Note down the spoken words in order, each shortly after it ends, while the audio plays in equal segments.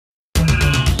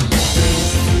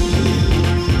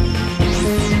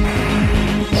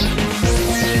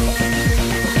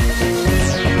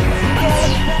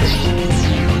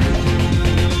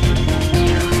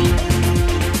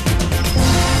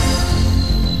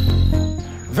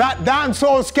That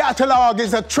dancehall's catalog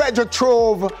is a treasure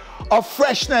trove of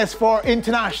freshness for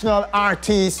international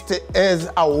artists is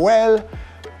a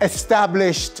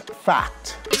well-established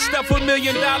fact. Stuff $1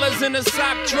 million in a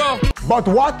sock drawer. But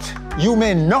what you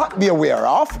may not be aware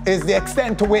of is the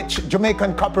extent to which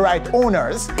Jamaican copyright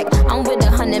owners I'm with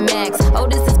 100 max. Oh,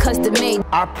 this is custom made.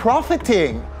 Are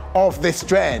profiting of this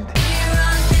trend.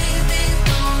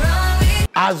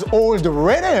 As old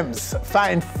rhythms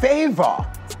find favor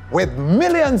with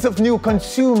millions of new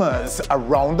consumers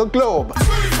around the globe.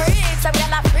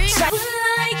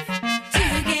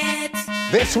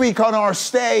 This week on our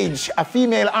stage, a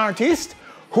female artist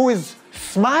who is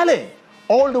smiling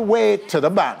all the way to the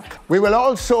bank. We will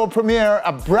also premiere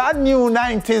a brand new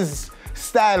 90s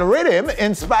style rhythm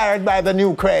inspired by the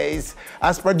new craze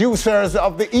as producers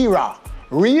of the era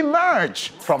re-emerge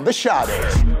from the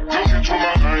shadows.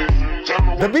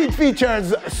 The beat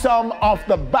features some of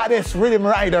the baddest rhythm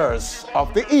riders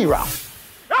of the era.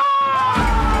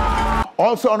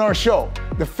 Also on our show,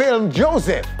 the film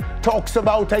Joseph talks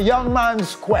about a young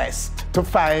man's quest to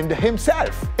find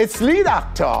himself. Its lead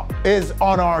actor is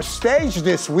on our stage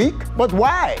this week, but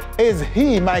why is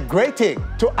he migrating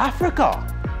to Africa?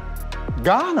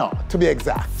 Ghana, to be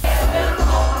exact.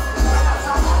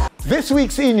 This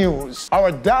week's E-News,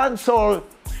 our dancehall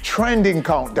trending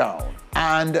countdown,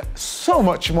 and so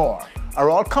much more are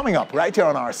all coming up right here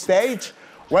on our stage.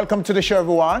 Welcome to the show,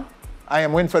 everyone. I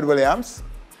am Winfred Williams.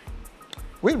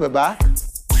 We'll be back.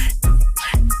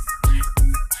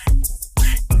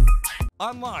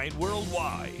 Online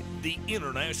worldwide, the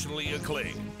internationally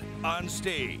acclaimed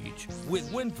Onstage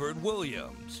with Winfred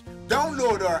Williams.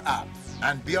 Download our app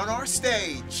and be on our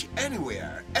stage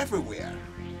anywhere, everywhere,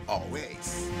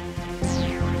 always.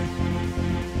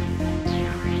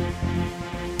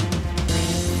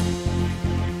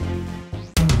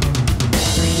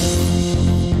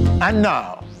 And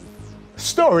now,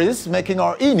 stories making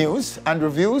our E-News and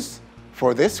reviews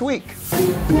for this week.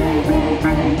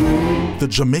 The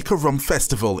Jamaica Rum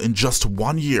Festival in just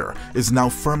 1 year is now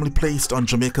firmly placed on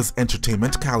Jamaica's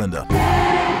entertainment calendar.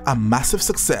 A massive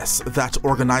success that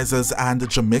organizers and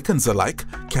Jamaicans alike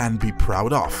can be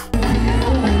proud of.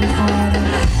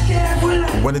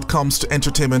 When it comes to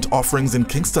entertainment offerings in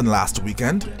Kingston last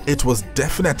weekend, it was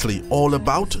definitely all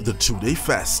about the two-day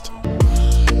fest.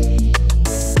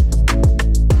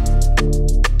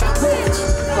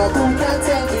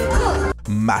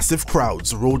 Massive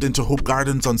crowds rolled into Hope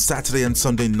Gardens on Saturday and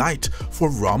Sunday night for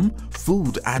rum,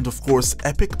 food, and of course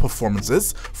epic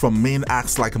performances from main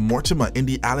acts like Mortimer,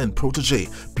 Indy Allen, Protege,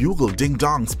 Bugle, Ding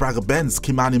Dong, Spragga Benz,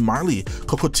 Kimani Marley,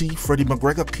 Cocotte, Freddie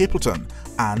McGregor, Capleton,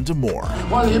 and more.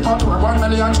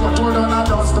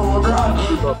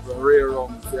 Rare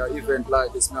rum for an event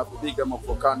like this, I have to big them up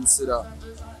for consider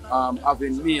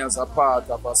having me as a part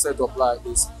of a setup like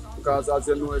this, because as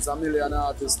you know, it's a million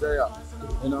artists there,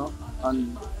 you know.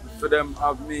 And for them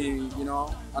have me, you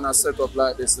know, on a setup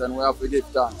like this, then we have to give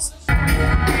thanks. It's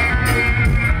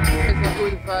a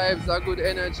good vibes, a good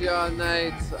energy all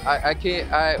night.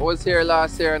 I was here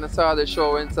last year and I saw the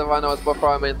show when Savannah was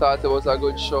performing, thought it was a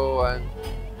good show, and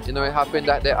you know, it happened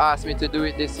that they asked me to do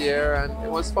it this year and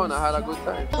it was fun. I had a good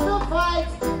time.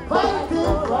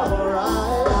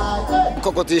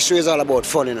 Cocotte show is all about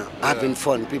fun, you know, having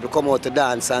fun. People come out to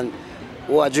dance and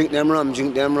who drink them rum,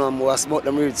 who smoke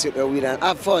them weed, sip their weed and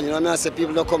have fun, you know what I mean? I say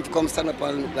people don't come stand up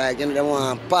and like, you know, they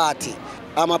want to party.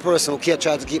 I'm a person who can't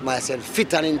try to keep myself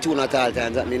fit and in tune at all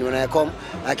times. That means when I come,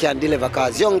 I can deliver,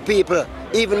 because young people,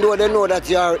 even though they know that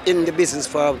you are in the business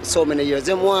for so many years,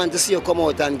 they want to see you come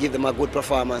out and give them a good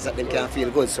performance that they can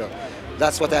feel good. So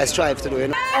that's what I strive to do, you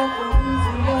know?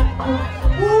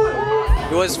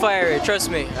 It was fiery, trust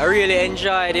me. I really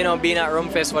enjoyed, you know, being at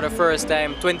Rumfest for the first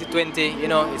time, 2020. You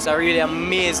know, it's a really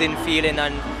amazing feeling,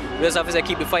 and we just have to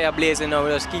keep the fire blazing, you know,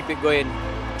 we just keep it going.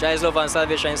 Joy's love and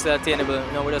salvation is still attainable.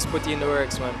 You know, we just put in the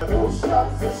works, man.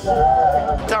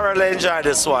 Thoroughly enjoyed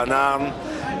this one.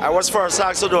 I was first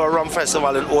asked to do a rum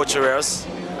festival in Orchards,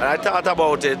 and I thought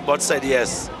about it, but said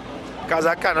yes, because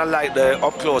I kind of like the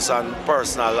up close and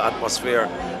personal atmosphere,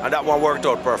 and that one worked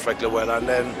out perfectly well. And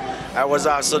then I was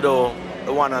asked to do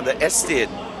the one on the estate,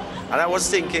 and I was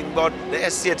thinking, but the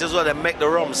estate is where they make the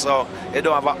rum, so they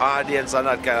don't have an audience and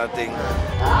that kind of thing.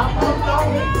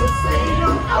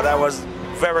 But I was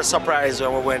very surprised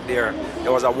when we went there.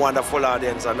 There was a wonderful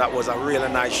audience, and that was a really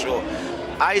nice show.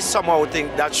 I somehow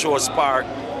think that show sparked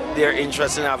their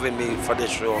interest in having me for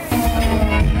this show.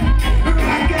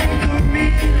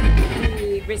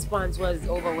 The response was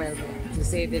overwhelming, to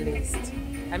say the least.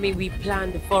 I mean, we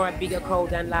planned for a bigger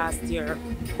crowd than last year,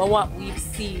 but what we've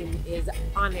seen is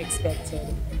unexpected.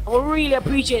 And we really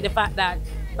appreciate the fact that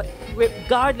But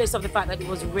regardless of the fact that it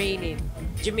was raining,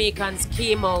 Jamaicans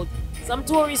came out, some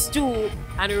tourists too,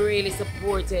 and really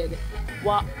supported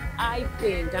what I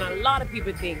think, and a lot of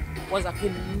people think, was a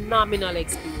phenomenal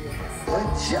experience.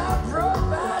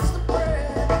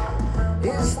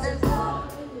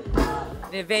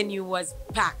 The venue was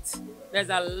packed. There's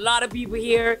a lot of people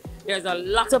here. There's a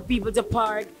lot of people to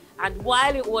park. And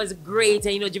while it was great,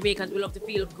 and you know, Jamaicans, we love to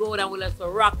feel good and we love to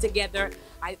rock together,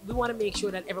 we want to make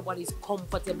sure that everybody's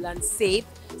comfortable and safe.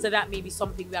 So that may be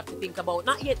something we have to think about.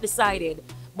 Not yet decided,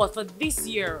 but for this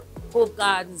year, Hope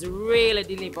Gardens really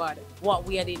delivered what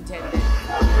we had intended.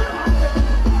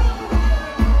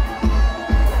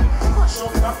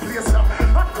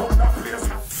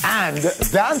 And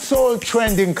dancehall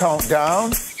trending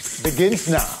countdown begins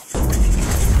now.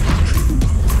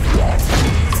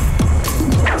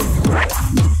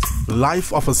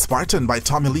 Life of a Spartan by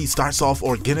Tommy Lee starts off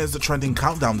our Guinness trending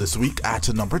countdown this week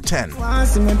at number 10.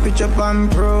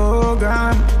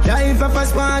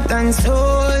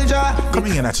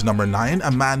 Coming in at number 9,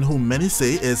 a man who many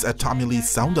say is a Tommy Lee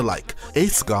sound-alike,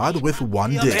 Ace God with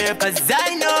One Day.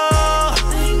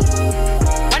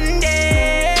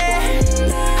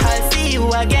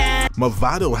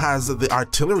 Movado has The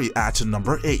Artillery at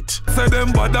number 8. While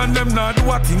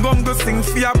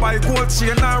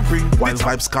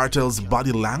Vybz Kartel's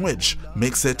Body Language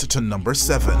makes it to number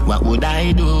 7. What would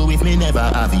I do if me never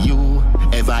have you?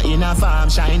 Ever in a farm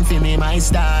shine for me my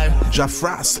star.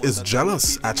 Jafras is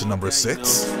Jealous at number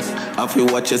 6. If you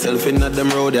watch yourself in them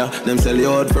road, yeah. Them sell you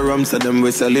out for rum, so them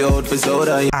we sell you out for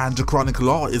soda. And Chronic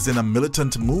Law is in a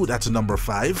militant mood at number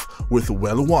 5 with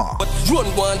Well Wa. But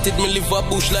drone wanted me live a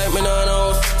bush like me now.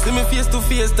 See me face to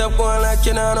face, step one like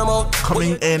you know I'm out.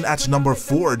 Coming in at number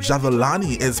 4,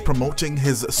 Javelani is promoting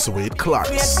his Suede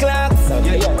Clarks.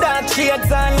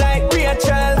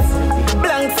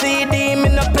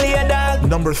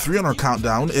 Number 3 on our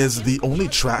countdown is the only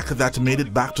track that made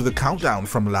it back to the countdown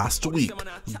from last week,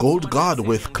 Gold God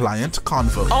with Client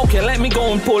Convo. Okay, let me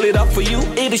go and pull it up for you.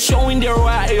 It is showing there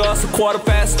right here, it's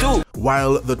 2:15.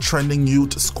 While the trending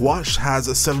youth Squash has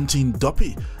 17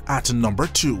 Duppy at number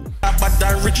 2. But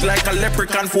I'm rich like a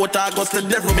leprechaun, 4th August, the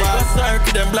devil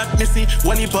them black missy.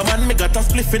 Man, me got a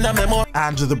spliff in a memo.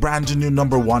 And the brand new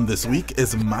number 1 this week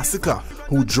is Massacre,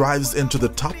 who drives into the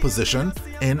top position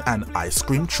in an ice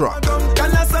cream truck.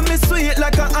 Can I say me sweet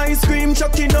like an ice cream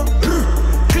truck, you know?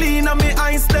 Clean and me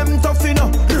ice them tough, you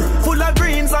know? Full of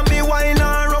greens and me wine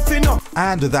and rough, you know?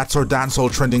 And that's our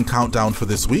dancehall trending countdown for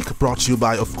this week, brought to you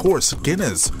by, of course,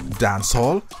 Guinness.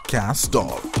 Dancehall can't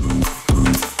stall.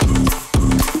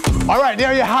 All right,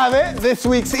 there you have it. This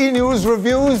week's E-News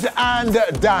reviews and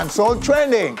dancehall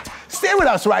trending. Stay with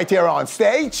us right here on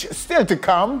stage. Still to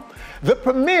come, the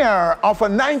premiere of a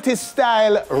 90s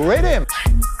style riddim.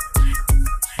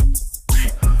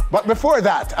 But before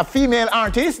that, a female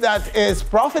artist that is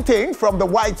profiting from the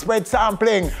widespread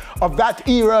sampling of that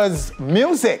era's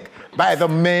music by the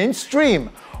mainstream.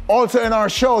 Also in our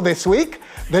show this week,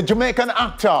 the Jamaican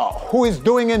actor who is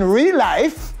doing in real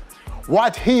life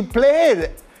what he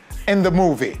played in the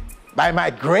movie by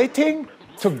migrating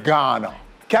to Ghana.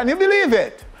 Can you believe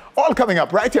it? All coming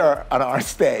up right here on our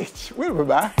stage. We'll be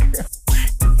back.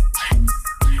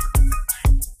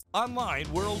 Online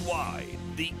worldwide,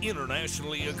 the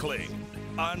internationally acclaimed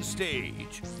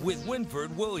Onstage with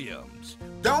Winford Williams.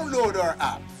 Download our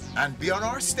app and be on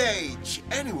our stage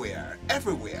anywhere,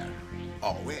 everywhere,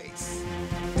 always.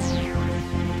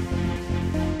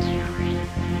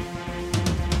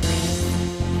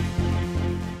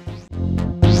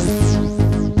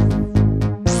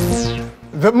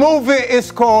 The movie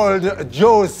is called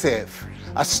Joseph,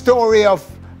 a story of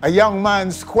a young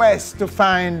man's quest to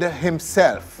find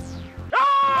himself.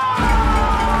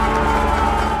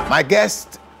 My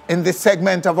guest in this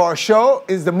segment of our show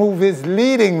is the movie's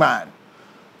leading man.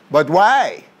 But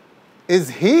why is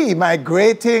he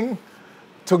migrating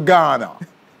to Ghana?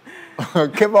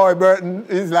 Kevoy Burton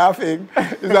is laughing.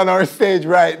 He's on our stage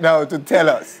right now to tell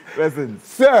us. Lessons.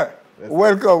 Sir, Lessons.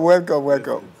 welcome, welcome,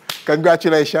 welcome. Lessons.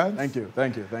 Congratulations. Thank you,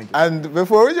 thank you, thank you. And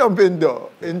before we jump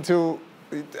into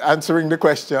answering the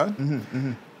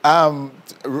question,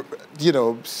 you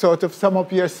know, sort of sum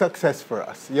up your success for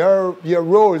us, your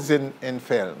roles in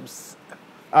films.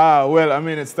 Well, I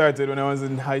mean, it started when I was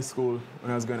in high school,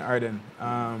 when I was going to Arden.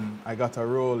 I got a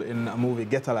role in a movie,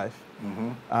 Get a Life.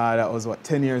 That was,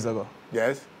 10 years ago?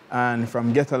 Yes. And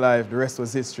from Get a Life, the rest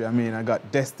was history. I mean, I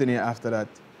got Destiny after that.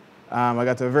 I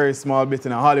got a very small bit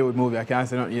in a Hollywood movie. I can't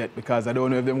say nothing yet because I don't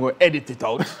know if they're going to edit it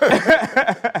out.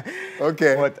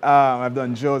 Okay. But I've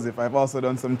done Joseph. I've also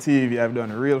done some TV. I've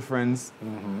done Real Friends.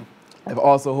 I've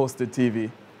also hosted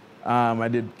TV. I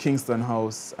did Kingston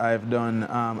House. I've done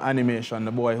animation,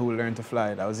 The Boy Who Learned to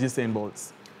Fly. That was Usain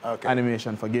Bolt's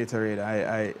animation for Gatorade.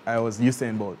 I was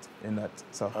Usain Bolt in that.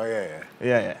 So. Oh, yeah, yeah.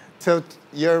 Yeah, yeah. So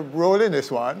your role in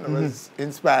this one was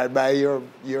inspired by your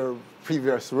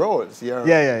previous roles, your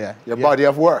body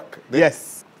of work.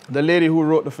 Yes. The lady who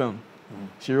wrote the film,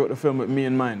 she wrote the film with me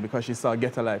in mind because she saw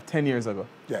Get Alive 10 years ago.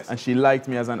 Yes. And she liked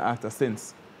me as an actor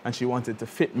since. And she wanted to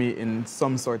fit me in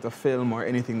some sort of film or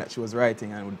anything that she was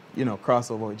writing and would, you know,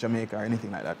 cross over with Jamaica or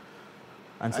anything like that.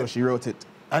 And so she wrote it.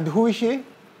 And who is she?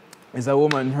 It's a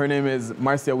woman. Her name is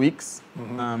Marcia Weeks.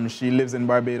 She lives in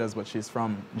Barbados, but she's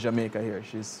from Jamaica here.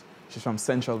 She's from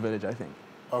Central Village, I think.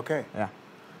 Okay. Yeah.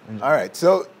 All right.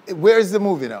 So where's the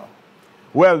movie now?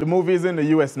 Well, the movie is in the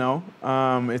US now.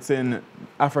 It's in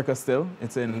Africa still.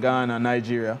 It's in Ghana,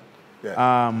 Nigeria.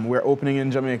 Yeah. We're opening in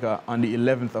Jamaica on the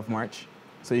 11th of March.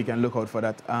 So you can look out for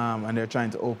that. And they're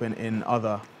trying to open in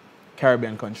other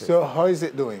Caribbean countries. So how is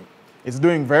it doing? It's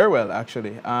doing very well,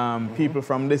 actually. People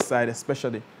from this side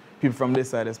especially,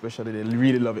 they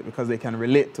really love it because they can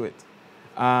relate to it.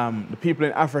 The people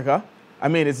in Africa, I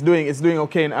mean, it's doing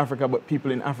okay in Africa, but people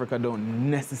in Africa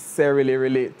don't necessarily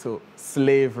relate to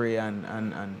slavery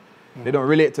and they don't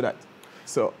relate to that.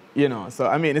 So, you know,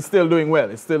 I mean, it's still doing well.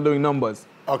 It's still doing numbers.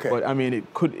 Okay. But I mean,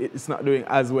 it's not doing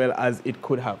as well as it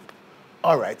could have.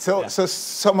 All right, so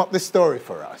sum up the story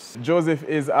for us. Joseph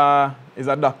is a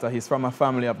doctor. He's from a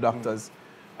family of doctors.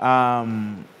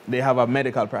 They have a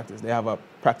medical practice. They have a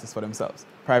practice for themselves,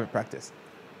 private practice.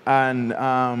 And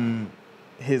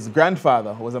his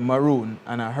grandfather was a maroon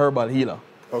and a herbal healer.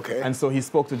 Okay. And so he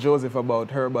spoke to Joseph about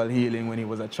herbal healing when he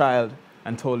was a child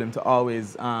and told him to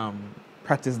always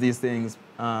practice these things,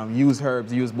 use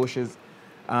herbs, use bushes.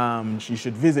 You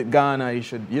should visit Ghana. You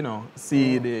should, you know,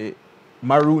 see the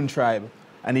Maroon tribe.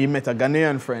 And he met a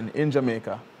Ghanaian friend in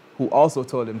Jamaica who also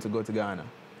told him to go to Ghana.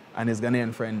 And his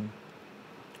Ghanaian friend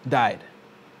died.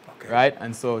 Okay. Right?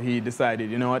 And so he decided,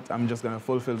 you know what, I'm just going to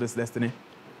fulfill this destiny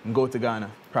and go to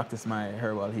Ghana, practice my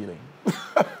herbal healing.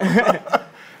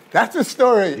 That's the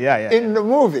story in the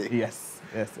movie? Yes,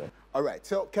 yes, sir. All right,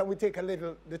 so can we take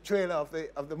the trailer of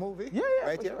the movie? Yeah,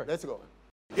 right here? Sure. Let's go.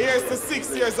 Here's to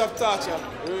 6 years of torture,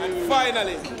 and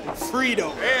finally,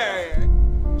 freedom.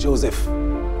 Joseph,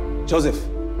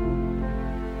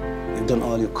 you've done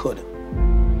all you could.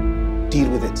 Deal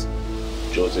with it.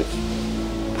 Joseph,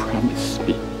 promise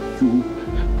me you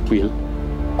will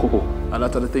go. A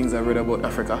lot of the things I read about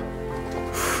Africa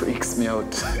freaks me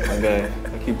out. Okay,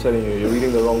 I keep telling you, you're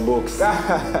reading the wrong books.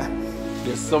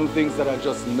 There's some things that are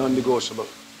just non-negotiable,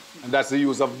 and that's the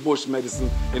use of bush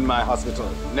medicine in my hospital.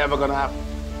 Never gonna happen.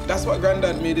 That's what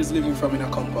Granddad made his living from in a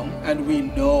compound, and we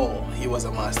know he was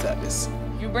a master at this.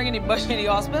 You bringing the bush in the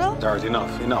hospital? Dirt,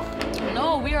 enough.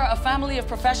 No, we are a family of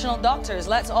professional doctors.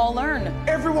 Let's all learn.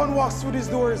 Everyone walks through these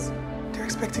doors. They're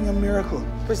expecting a miracle.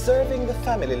 Preserving the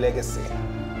family legacy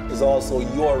is also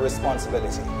your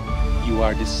responsibility. You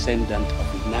are descendant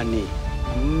of Nani,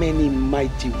 many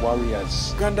mighty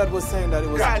warriors. Granddad was saying that it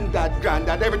was...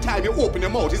 Granddad, every time you open your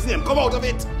mouth, his name come out of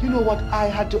it. You know what I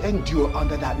had to endure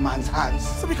under that man's hands?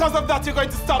 So because of that, you're going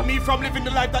to stop me from living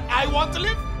the life that I want to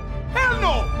live? Hell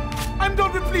no! I'm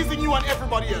done with pleasing you and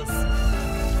everybody else. I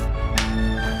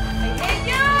hate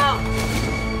you!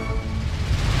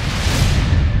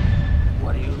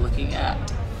 What are you looking at?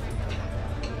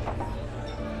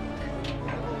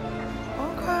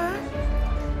 Okay.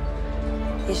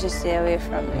 You should stay away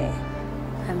from me.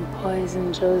 I'm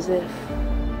Poison Joseph.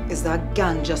 Is that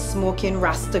ganja smoking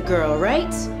Rasta girl,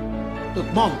 right?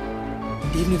 Look, Mom,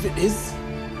 even if it is,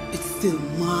 it's still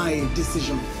my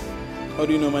decision. How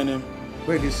do you know my name?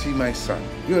 Where do you see my son?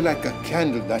 You're like a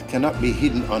candle that cannot be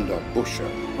hidden under a bushel.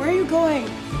 Where are you going?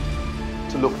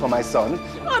 To look for my son?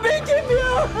 I'm making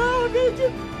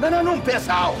you! No, pass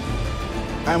out!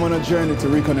 I'm on a journey to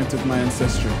reconnect with my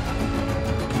ancestry.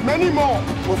 Many more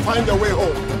will find their way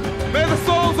home. May the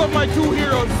souls of my two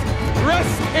heroes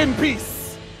rest in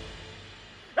peace.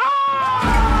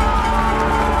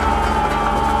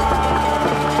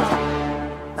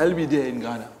 I'll be there in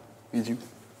Ghana with you.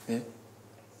 Yeah?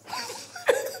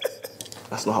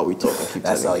 That's not how we talk.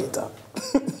 That's how you talk.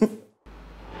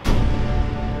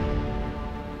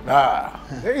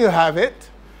 There you have it.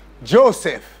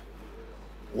 Joseph.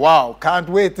 Wow, can't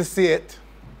wait to see it.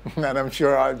 And I'm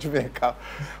sure all Jamaica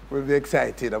will be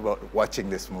excited about watching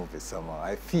this movie somehow.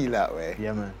 I feel that way.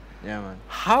 Yeah, man. Yeah, man.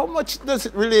 How much does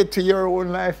it relate to your own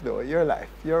life, though?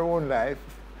 Your own life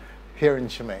here in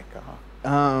Jamaica?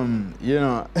 You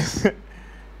know,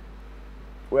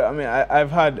 well, I mean,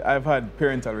 I've had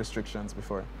parental restrictions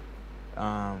before.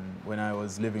 when I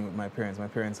was living with my parents. My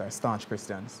parents are staunch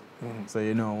Christians. So,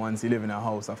 you know, once you live in a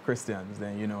house of Christians,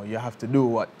 then, you know, you have to do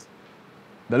what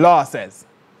the law says.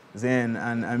 Then,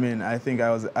 and I mean, I think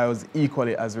I was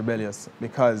equally as rebellious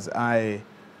because I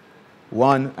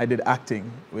did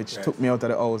acting, which took me out of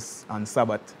the house on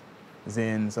Sabbath.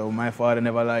 Then, so my father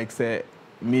never like say,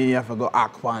 me have to go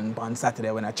act on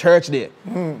Saturday when a church day.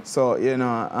 So, you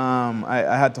know,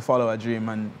 I had to follow a dream,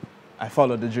 and I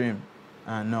followed the dream.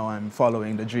 And now I'm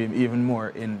following the dream even more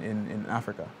in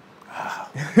Africa.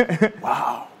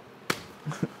 Wow.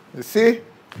 You see?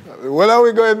 When are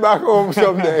we going back home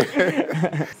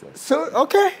someday? So,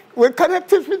 okay, we're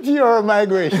connected with your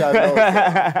migration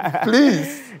also.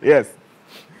 Please. Yes.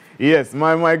 Yes,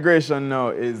 my migration now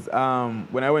is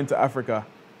when I went to Africa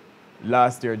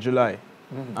last year, July,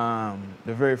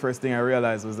 the very first thing I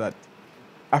realized was that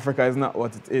Africa is not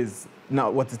what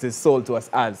it is sold to us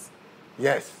as.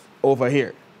 Yes. Over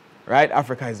here, right?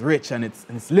 Africa is rich and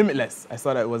it's limitless. I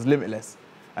saw that it was limitless.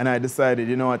 And I decided,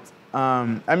 you know what,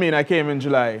 I mean, I came in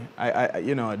July.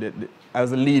 You know, I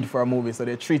was a lead for a movie, so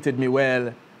they treated me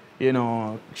well, you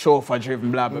know, chauffeur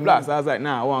driven, blah, blah, blah. So I was like,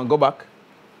 nah, I want to go back,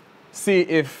 see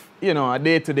if, you know, a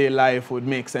day-to-day life would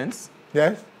make sense.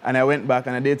 Yes. And I went back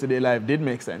and a day-to-day life did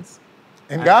make sense.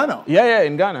 In Ghana? Yeah,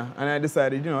 in Ghana. And I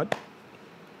decided, you know what,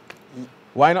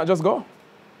 why not just go?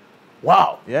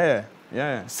 Wow. Yeah.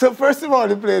 So first of all,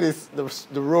 you play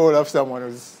the role of someone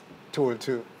who's told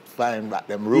to find back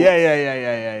them roots.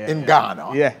 Yeah. In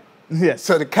Ghana. Yeah.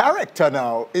 So the character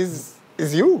now is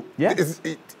you. Yeah.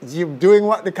 You doing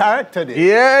what the character did.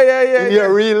 Yeah. In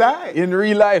your real life. In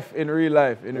real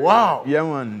life. Wow. Yeah,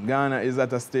 man. Ghana is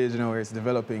at a stage now where it's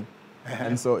developing.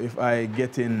 And so if I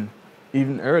get in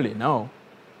even early now,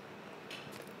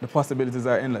 the possibilities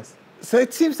are endless. So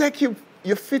it seems like you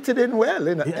fitted in well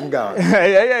in Ghana.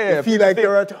 Yeah. You feel like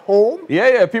you're at home?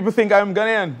 Yeah. People think I'm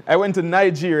Ghanaian. I went to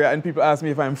Nigeria and people ask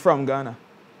me if I'm from Ghana.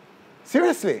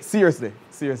 Seriously? Seriously.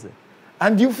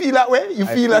 And you feel that way? You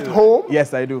feel at home?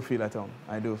 Yes, I do feel at home.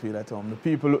 The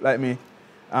people look like me.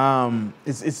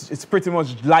 It's pretty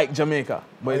much like Jamaica,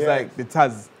 but it's like it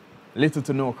has little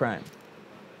to no crime.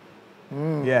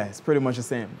 Yeah, it's pretty much the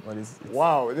same. But it's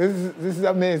wow, this is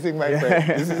amazing, my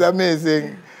friend. This is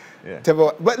amazing. Yeah.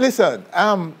 But listen,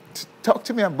 talk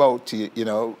to me about, you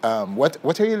know,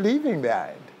 what are you leaving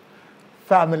behind?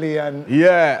 Family and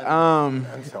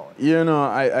and so on. You know,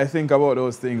 I think about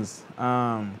those things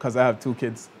because I have 2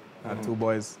 kids. I have 2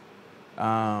 boys.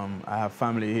 I have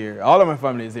family here. All of my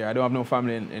family is here. I don't have no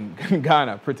family in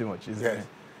Ghana, pretty much.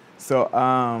 So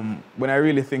when I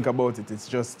really think about it, it's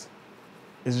just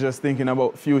thinking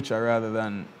about future rather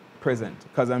than present.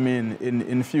 Because I mean,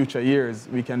 in future years,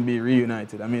 we can be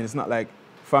reunited. I mean, it's not like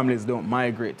families don't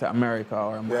migrate to America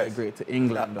or migrate to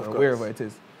England or wherever it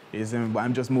is. But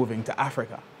I'm just moving to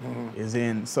Africa.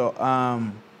 So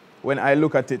when I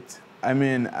look at it, I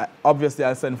mean, obviously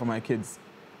I'll send for my kids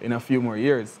in a few more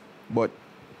years, but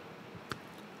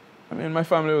I mean, my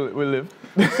family will live.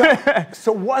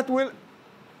 So what will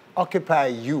occupy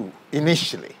you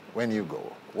initially when you go?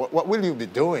 What will you be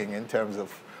doing in terms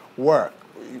of work?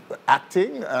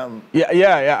 Acting?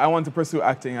 Yeah. I want to pursue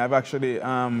acting. I've actually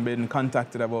been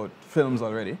contacted about films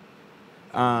already.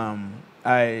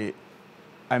 I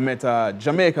met a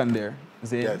Jamaican there,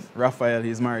 Raphael.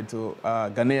 He's married to a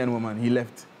Ghanaian woman. He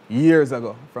left years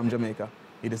ago from Jamaica.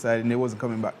 He decided he wasn't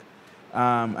coming back.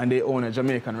 And they own a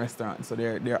Jamaican restaurant, so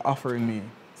they're offering me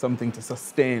something to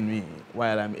sustain me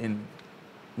while I'm in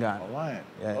Ghana. All right.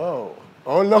 Yeah.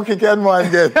 Oh, lucky can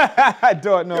one get? I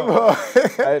don't know.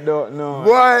 I don't know.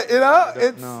 Boy, you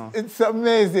know, it's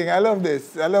amazing. I love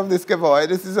this. Kevoy.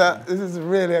 This is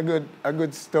really a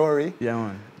good story. Yeah,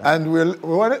 man. And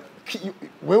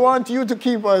we want you to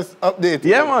keep us updated.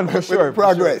 Yeah, man, for sure.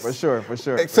 Progress. For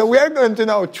sure. So we are going to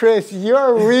now trace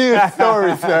your real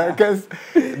story, sir, because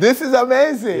this is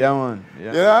amazing. Yeah, man. Yeah.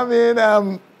 You know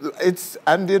what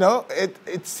I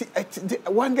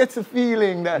mean? One gets a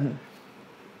feeling that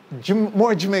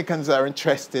more Jamaicans are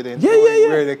interested in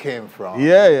where they came from.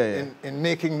 Yeah. In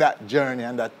making that journey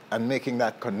and making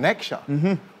that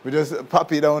connection. We just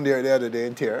poppy down there the other day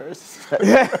in tears.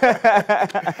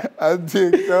 I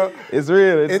think so. It's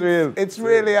real. It's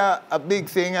really a big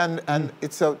thing, and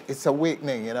it's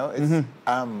awakening. You know,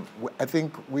 I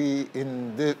think we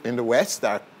in the West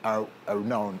are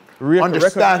now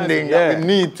understanding that we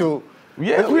need to.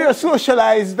 Yeah, we are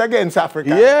socialized against Africa.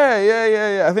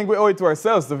 Yeah. I think we owe it to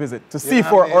ourselves to visit, to see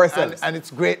for ourselves. And it's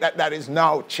great that is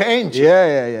now changing.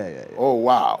 Yeah. Oh,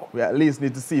 wow. We at least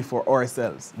need to see for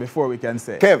ourselves before we can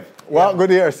say. Kev, well, good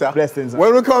to hear, sir. Blessings.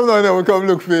 When we come down there, we come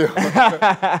look for you.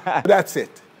 That's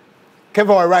it.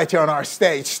 Kevoy right here on our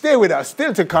stage. Stay with us,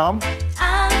 still to come.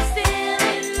 I'm still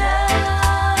in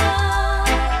love.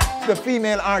 The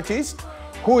female artist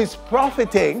who is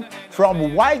profiting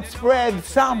from widespread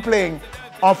sampling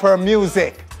of her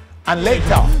music. And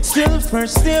later, still fresh,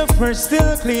 still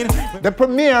clean. The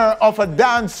premiere of a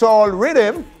dancehall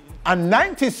rhythm, a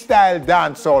 90s style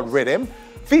dancehall rhythm,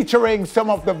 featuring some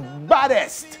of the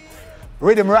baddest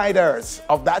rhythm riders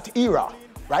of that era.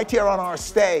 Right here on our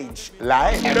stage,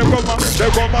 live.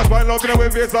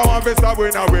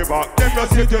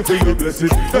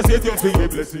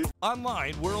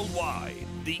 Online worldwide,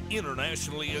 the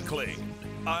internationally acclaimed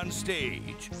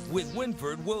Onstage with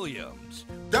Winford Williams.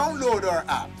 Download our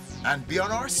app and be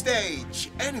on our stage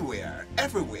anywhere,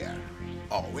 everywhere,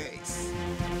 always.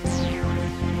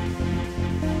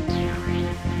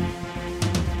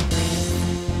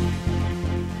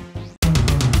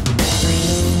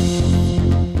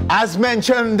 As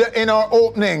mentioned in our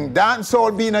opening,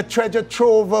 dancehall being a treasure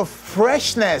trove of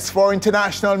freshness for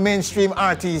international mainstream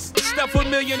artists Stuff $1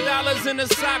 million in a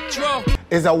sock drawer.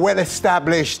 is a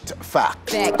well-established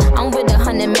fact. I'm with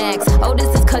 100 max. Oh,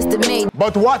 this is custom made.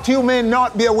 But what you may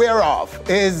not be aware of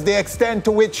is the extent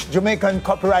to which Jamaican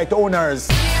copyright owners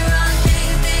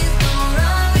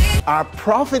are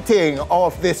profiting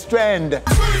off this trend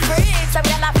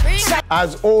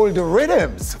as old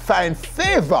rhythms find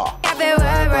favor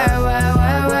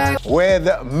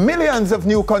with millions of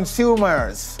new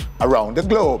consumers around the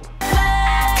globe.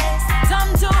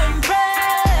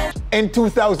 In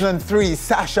 2003,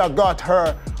 Sasha got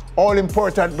her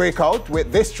all-important breakout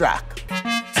with this track.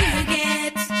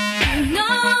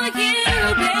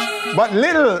 But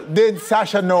little did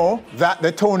Sasha know that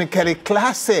the Tony Kelly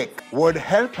classic would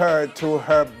help her to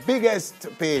her biggest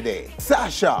payday.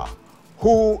 Sasha,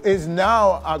 who is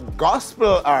now a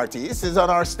gospel artist, is on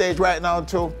our stage right now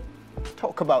to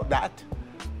talk about that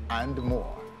and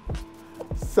more.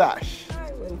 Sash.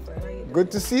 Hi, Winfred. How you doing?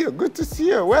 Good to see you. Good to see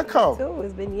you. Welcome. Too.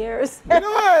 It's been years. Been a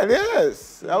while,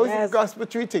 yes. How is Yes. the gospel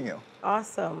treating you?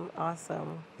 Awesome,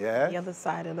 awesome. Yeah? The other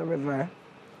side of the river.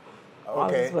 All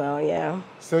Okay. is well, yeah.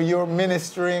 So you're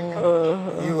ministering,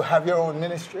 you have your own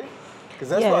ministry? Because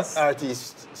that's Yes. what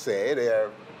artists say, they're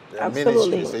Absolutely.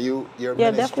 ministry. So you're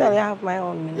Yeah, ministering. definitely I have my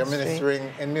own ministry. You're ministering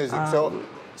in music. Um,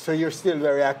 So you're still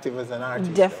very active as an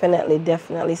artist?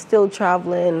 Definitely. Still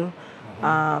traveling.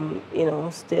 You know,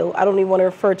 still, I don't even want to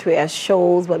refer to it as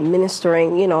shows, but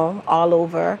ministering, you know, all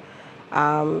over.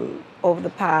 Over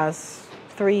the past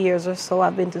 3 years or so,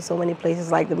 I've been to so many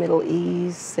places like the Middle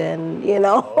East and, you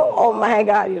know, oh my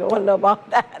God, you don't want to know about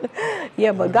that.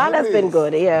 Yeah, but God has been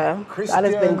good, yeah. God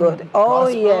has been good. Oh,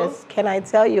 gospel? yes. Can I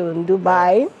tell you, in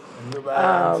Dubai,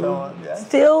 and so on, yeah.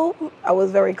 still, I was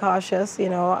very cautious, you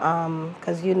know,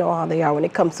 because you know how they are when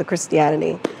it comes to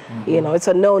Christianity. You know, it's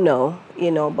a no-no, you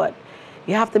know, but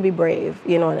you have to be brave,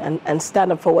 you know, and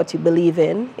stand up for what you believe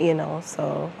in, you know.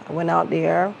 So I went out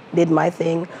there, did my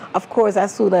thing. Of course,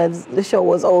 as soon as the show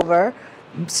was over,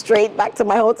 straight back to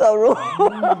my hotel room.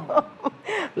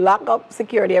 Lock up,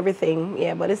 security, everything.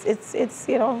 Yeah, but it's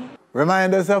you know.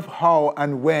 Remind us of how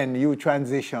and when you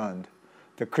transitioned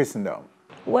to Christendom.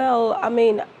 Well, I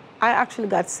mean, I actually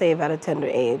got saved at a tender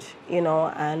age, you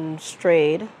know, and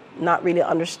strayed, not really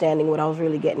understanding what I was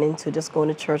really getting into, just going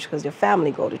to church because your family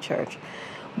go to church.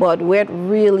 But where it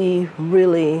really,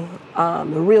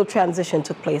 the real transition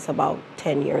took place about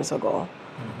 10 years ago.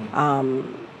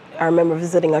 I remember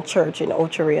visiting a church in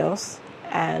Ocho Rios,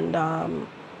 and,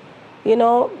 you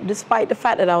know, despite the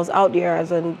fact that I was out there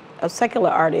as a secular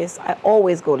artist, I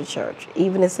always go to church,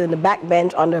 even if it's in the back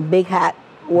bench under a big hat,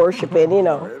 worshiping, you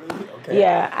know. Really? Okay.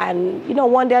 Yeah, and, you know,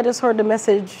 one day I just heard the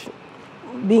message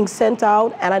being sent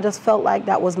out, and I just felt like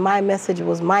that was my message, it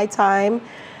was my time.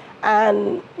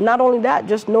 And not only that,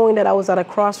 just knowing that I was at a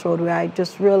crossroad where I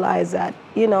just realized that,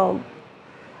 you know,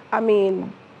 I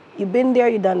mean, you've been there,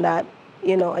 you've done that,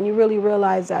 you know, and you really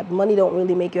realize that money don't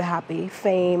really make you happy,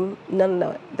 fame, none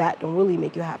of that don't really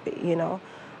make you happy, you know.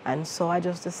 And so I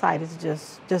just decided to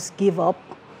just give up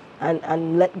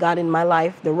and let God in my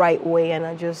life the right way, and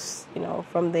I just, you know,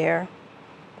 from there,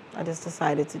 I just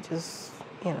decided to just,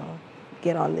 you know,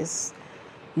 get on this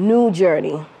new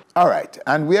journey. All right,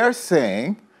 and we are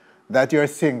saying that your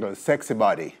single, Sexy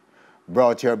Body,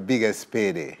 brought your biggest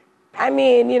payday. I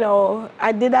mean, you know,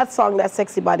 I did that song, that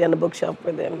Sexy Body, on the bookshelf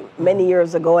for them many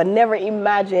years ago, and never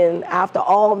imagined after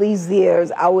all these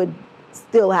years I would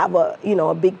still have a, you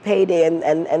know, a big payday,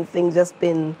 and things just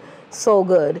been so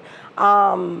good.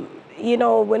 you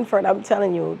know, Winford, I'm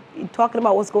telling you, talking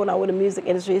about what's going on with the music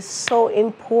industry is so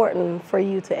important for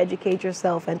you to educate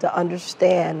yourself and to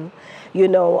understand, you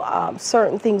know,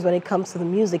 certain things when it comes to the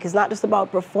music. It's not just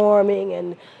about performing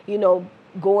and, you know,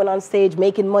 going on stage,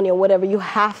 making money or whatever. You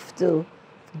have to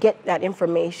get that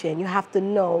information. You have to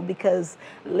know because,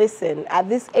 listen, at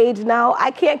this age now,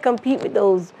 I can't compete with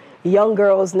those young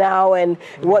girls now and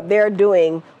what they're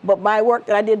doing. But my work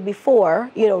that I did before,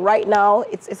 you know, right now,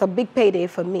 it's a big payday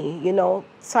for me, you know,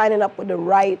 signing up with the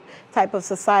right type of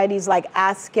societies like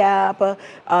ASCAP,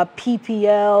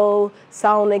 PPL,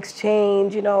 Sound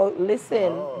Exchange, you know,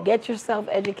 listen, get yourself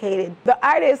educated. The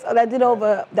artists that did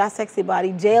over That Sexy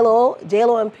Body, J-Lo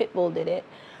and Pitbull did it.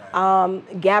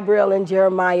 Gabrielle and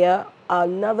Jeremiah,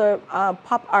 another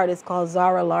pop artist called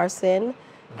Zara Larson.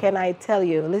 Can I tell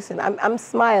you? Listen, I'm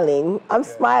smiling. I'm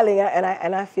smiling,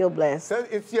 and I feel blessed. So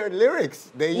it's your lyrics.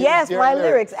 They yes, use your my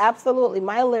lyrics, absolutely.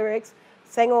 My lyrics,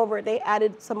 sang over it. They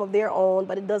added some of their own,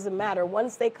 but it doesn't matter.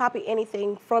 Once they copy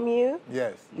anything from you,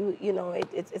 yes, you know,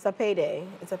 it's a payday.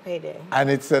 It's a payday. And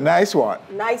it's a nice one.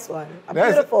 Nice one. A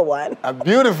beautiful one. A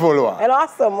beautiful one. An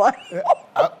awesome one.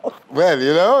 Well,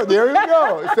 you know, there you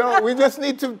go. So we just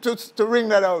need to ring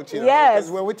that out, you know. Yes.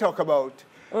 Because when we talk about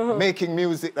making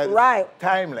music that is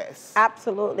timeless.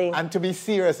 Absolutely. And to be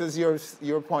serious as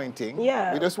you're pointing.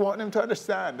 Yeah. We just want them to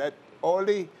understand that all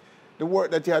the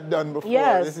work that you had done before,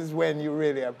 this is when you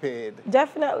really are paid.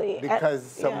 Definitely. Because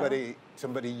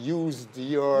somebody used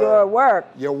your work.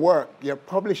 Your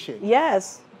publishing.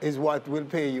 Yes. Is what will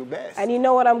pay you best. And you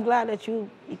know what? I'm glad that you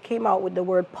came out with the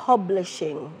word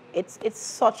publishing. It's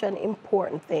such an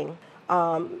important thing.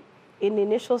 In the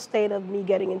initial state of me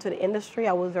getting into the industry,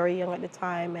 I was very young at the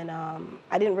time, and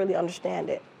I didn't really understand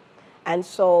it. And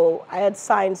so I had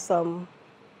signed some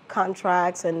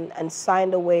contracts and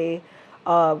signed away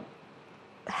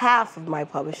half of my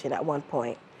publishing at one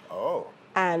point. Oh.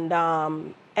 And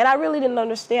I really didn't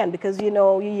understand because, you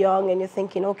know, you're young and you're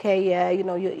thinking, okay, yeah, you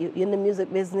know, you're in the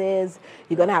music business,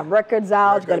 you're going to have records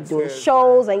out, you're going to do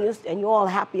shows, and you're all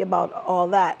happy about all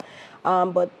that.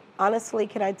 But honestly,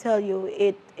 can I tell you,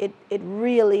 it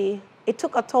really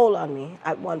took a toll on me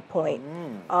at one point.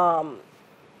 Now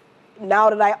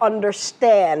that I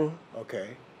understand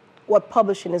what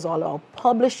publishing is all about.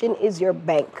 Publishing is your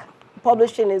bank.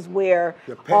 Publishing is where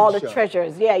all the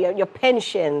treasures, your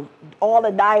pension, all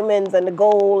the diamonds and the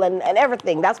gold and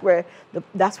everything. That's where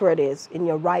it is in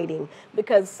your writing.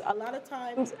 Because a lot of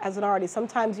times, as an artist,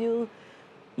 sometimes you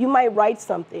might write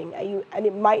something and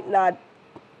it might not,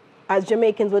 as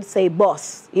Jamaicans would say,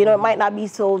 bust. You know, it might not be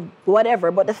so whatever,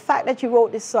 but the fact that you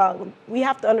wrote this song, we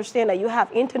have to understand that you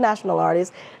have international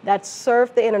artists that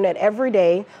surf the internet every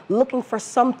day looking for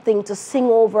something to sing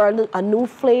over, a new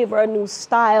flavor, a new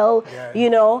style, you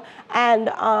know, and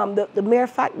the mere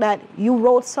fact that you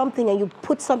wrote something and you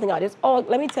put something out, it's all,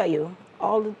 let me tell you,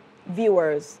 all the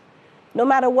viewers, no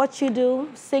matter what you do,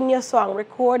 sing your song,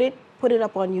 record it, put it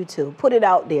up on YouTube. Put it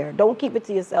out there. Don't keep it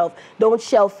to yourself. Don't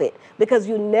shelf it. Because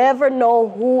you never know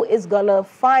who is going to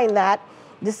find that,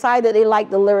 decide that they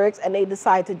like the lyrics, and they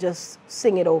decide to just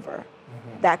sing it over.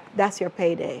 That's your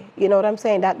payday. You know what I'm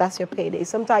saying? That's your payday.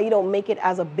 Sometimes you don't make it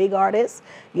as a big artist,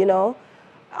 you know,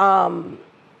 and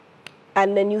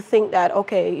then you think that,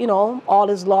 okay, you know, all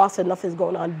is lost and nothing's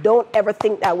going on. Don't ever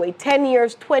think that way. 10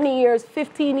 years, 20 years,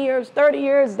 15 years, 30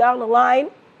 years down the line,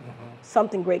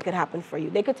 something great could happen for you.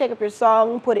 They could take up your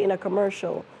song, put it in a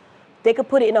commercial. They could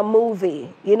put it in a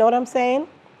movie. You know what I'm saying?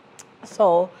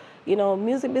 So, you know,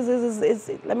 music business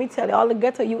is let me tell you, all the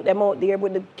ghetto youth them out there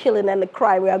with the killing and the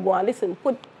crime we are going. Listen,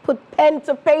 put pen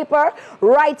to paper,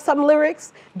 write some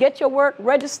lyrics, get your work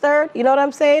registered, you know what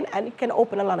I'm saying? And it can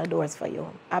open a lot of doors for you.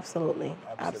 Absolutely.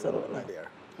 Absolutely.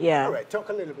 Yeah. All right, talk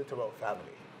a little bit about family.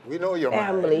 We know you're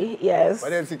family, married. Yes.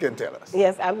 What else you can tell us?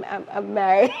 Yes, I'm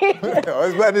married.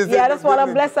 Husband is I just want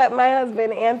to bless up my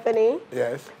husband, Anthony.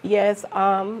 Yes. Yes,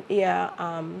 and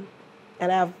I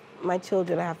have my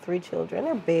children. I have 3 children.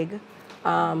 They're big,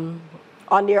 on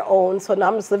their own. So now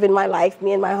I'm just living my life.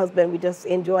 Me and my husband, we just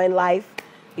enjoying life.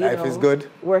 Life is good.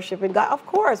 Worshiping God. Of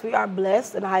course, we are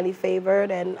blessed and highly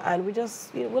favored, and we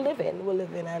just, you know, we're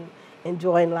living and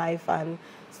enjoying life. And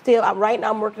still, right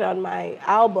now I'm working on my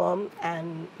album,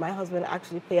 and my husband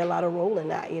actually play a lot of role in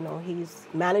that. You know, he's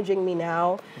managing me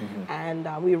now, and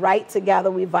we write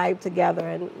together, we vibe together,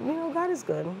 and you know, God is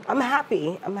good. I'm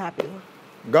happy.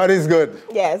 God is good.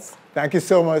 Yes. Thank you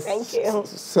so much. Thank you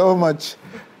so much,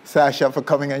 Sasha, for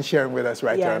coming and sharing with us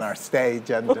right here on our stage.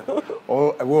 And we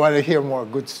want to hear more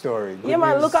good stories. Yeah,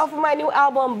 man, look out for my new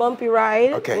album, Bumpy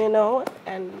Ride. Okay. You know,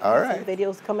 and some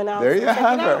videos coming out. There you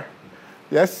have her.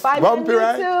 Yes, Find bumpy me on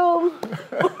ride.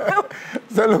 YouTube.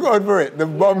 So look out for it. The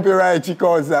bumpy ride, she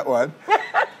calls that one.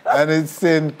 And it's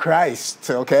in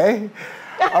Christ, okay?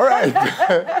 All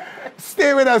right.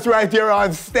 Stay with us right here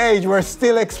on stage. We're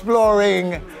still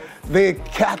exploring the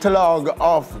catalog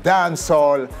of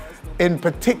dancehall, in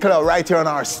particular right here on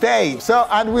our stage. So,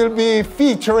 and we'll be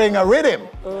featuring a rhythm,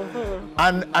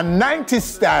 and a 90s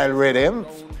style rhythm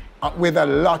with a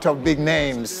lot of big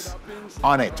names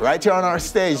on it, right here on our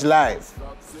stage live.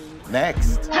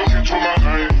 Next.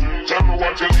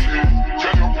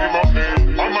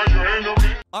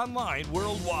 Online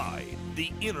worldwide,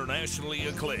 the internationally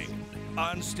acclaimed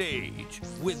Onstage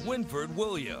with Winford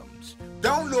Williams.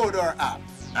 Download our app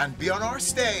and be on our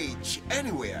stage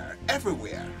anywhere,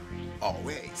 everywhere,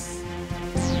 always.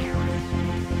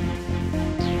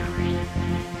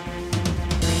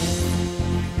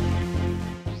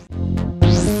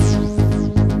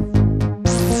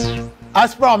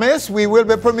 As promised, we will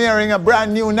be premiering a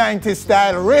brand new 90s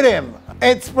style rhythm.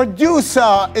 Its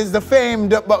producer is the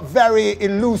famed but very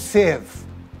elusive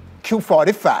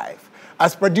Q45.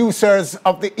 As producers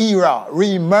of the era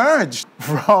re-emerged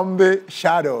from the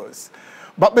shadows.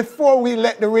 But before we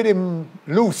let the rhythm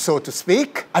loose, so to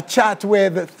speak, a chat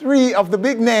with three of the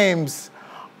big names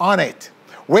on it.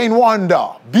 Wayne Wonder,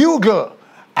 Bugle,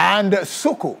 and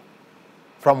Suku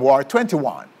from War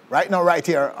 21. Right now, right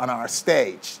here on our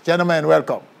stage. Gentlemen,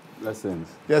 welcome. Blessings.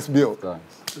 Yes, Bugle.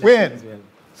 Wayne,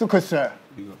 Suku, sir.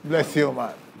 Bless you,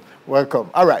 man. Welcome.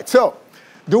 All right, so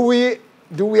do we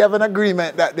have an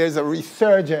agreement that there's a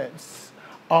resurgence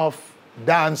of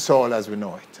dancehall as we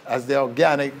know it, as the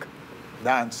organic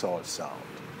dancehall sound?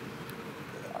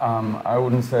 I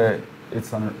wouldn't say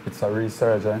it's a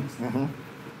resurgence.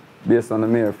 Based on the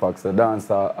mere facts, the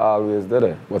dancehall always did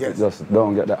it, but it just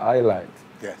don't get the highlight.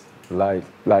 Yes.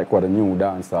 Like what a new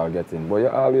dancehall getting. But you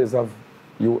always have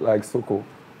you like Suku,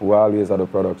 who always have the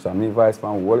production. Me vice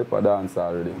man whole heap of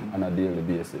dancehall rhythm on a daily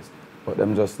basis. But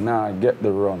them just now get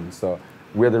the run. So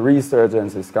where the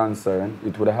resurgence is concerned,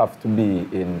 it would have to be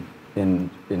in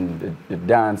the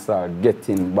dancehall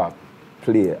getting back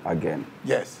play again.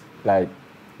 Yes. Like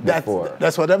before.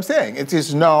 That's what I'm saying. It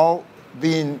is now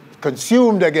being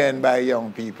consumed again by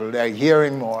young people. They're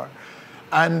hearing more.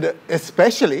 And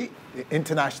especially the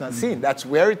international scene. That's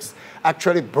where it's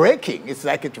actually breaking. It's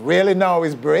like it really now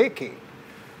is breaking.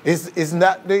 Isn't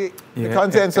that the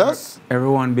consensus?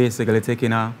 Everyone basically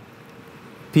taking a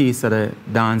piece of the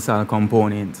dancehall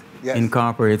component,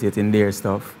 incorporate it in their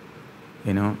stuff,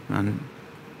 you know, and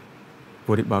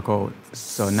put it back out.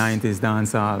 So 90s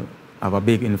dancehall have a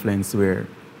big influence where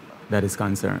that is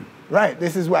concerned. Right.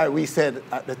 This is why we said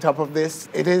at the top of this,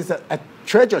 it is a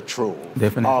treasure trove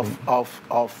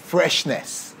of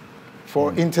freshness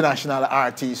for international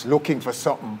artists looking for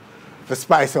something to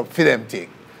spice up for them thing.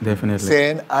 Definitely.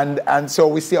 Saying, and so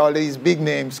we see all these big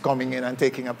names coming in and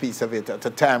taking a piece of it at a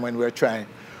time when we're trying.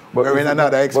 We're in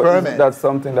another experiment. But that's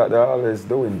something that they're always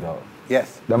doing, though.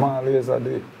 Yes. Them always are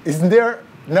doing. Isn't there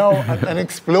now an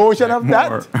explosion of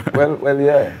that? Well,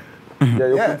 yeah.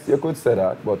 You could say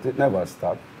that, but it never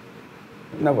stopped.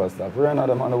 It never stopped. We're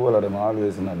another man, the whole of them are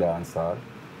always in a dancehall.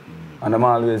 And I'm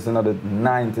always in the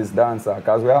 90s dancehall,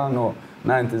 because we all know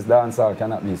 90s dancehall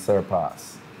cannot be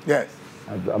surpassed. Yes.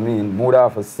 I mean, mood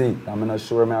off a seat. I'm not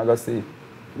sure I'm going to see.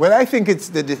 Well, I think it's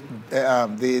the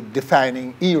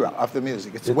defining era of the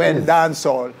music. It's when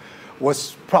dancehall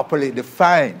was properly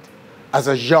defined as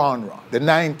a genre, the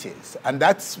 90s. And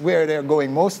that's where they're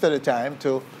going most of the time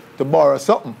to borrow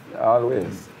something.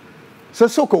 Always. So,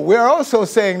 Suku, we're also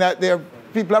saying that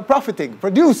people are profiting,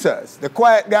 producers, the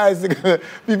quiet guys, the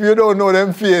people you don't know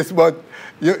them face, but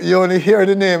you only hear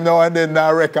the name now and then in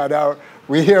our record, or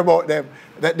we hear about them,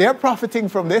 that they're profiting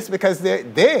from this because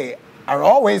they are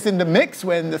always in the mix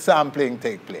when the sampling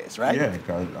takes place, right? Yeah,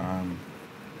 because,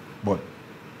 but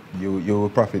you will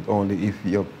profit only if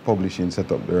your publishing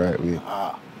set up the right way.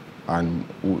 And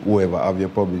whoever have your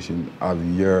publishing have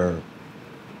your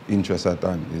interest at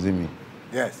hand, you see me?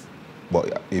 Yes.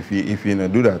 But if you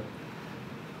don't do that,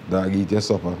 dog eat your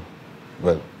supper.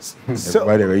 Well,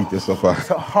 everybody will eat your supper.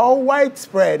 So how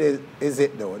widespread is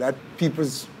it though, that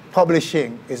people's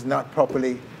publishing is not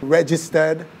properly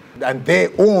registered and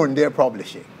they own their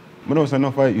publishing? But also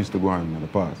enough it used to go on in the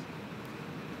past.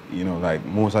 You know, like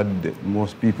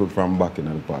most people from back in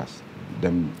the past,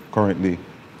 them currently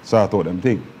sort out them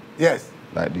thing. Yes.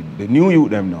 Like the new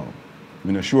youth them now,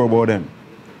 I'm not sure about them.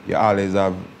 You always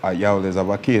have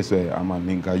a case where a man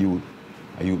link a youth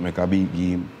make a big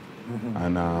game,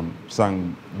 and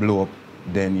song blow up,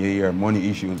 then you hear money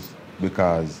issues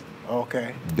because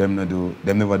them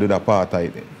never do that part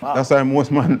right there. Wow. That's why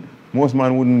most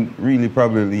man wouldn't really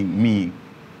probably link me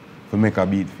to make a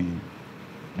beat for him.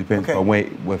 Depends on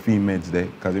where film meds there.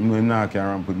 Because him know him now can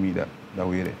ramp with me that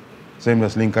way there. So him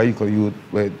just link a equal youth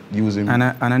where use him. And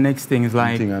the next thing is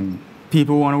like,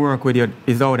 people want to work with you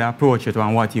is how they approach it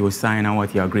and what you sign and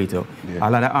what you agree to. Yeah. A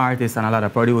lot of artists and a lot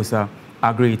of producers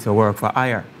agree to work for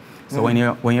hire. So when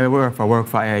you work for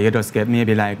hire, you just get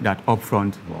maybe like that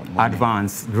upfront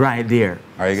advance right there.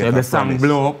 So if the song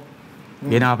blow up,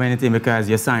 you don't have anything because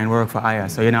you sign work for hire.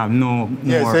 So you don't have no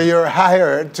more. So you're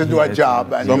hired to do a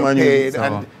job and you're paid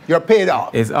and you're paid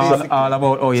off. It's all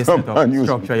about how you set up,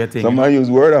 structure your thing. Someone use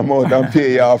word of mouth and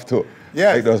pay you off too.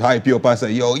 Yes. Like just hype you up and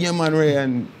say, yo, yeah man, Ray,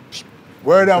 and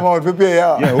word of mouth to pay you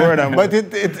off. Yeah, word of mouth. But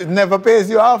it never pays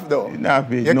you off though. You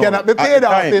cannot be paid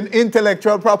off in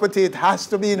intellectual property. It has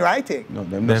to be in writing. No,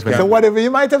 them so whatever you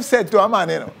might have said to a man,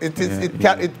 you know,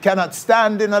 it cannot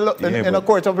stand in a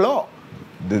court of law.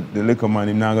 The little man,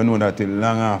 he's not going to know that till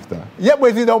long after. Yeah,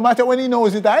 but it don't matter when he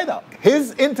knows it either.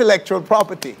 His intellectual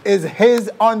property is his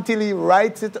until he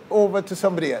writes it over to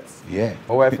somebody else. Yeah.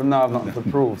 Oh, if you not have nothing to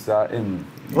prove, sir,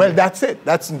 well, that's it.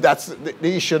 That's the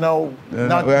issue now.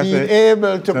 Not being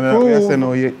able to prove.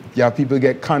 No, people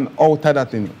get conned out of that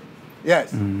thing.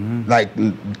 Yes. Like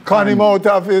con him out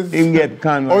of his. Him get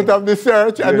conned out of the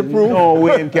search and the proof. No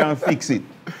way him can fix it.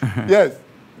 Yes.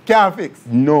 Can't fix.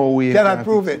 No way. Cannot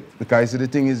prove it. Because the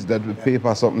thing is that the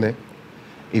paper something there.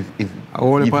 If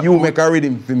you make a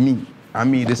rhythm for me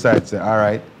and me decide to say, all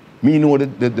right, me know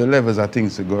the levels of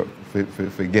things to go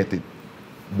for get it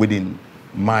within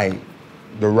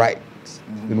the rights.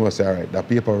 You know, say all right, the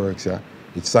paperwork, yeah,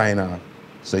 it's sign off.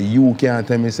 So you can't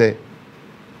tell me say,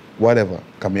 whatever,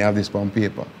 can we have this on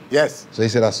paper? Yes. So he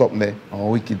said that's something there,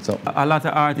 or wicked something. A lot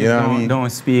of artists don't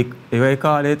speak, they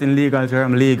call it in legal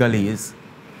term, legalese.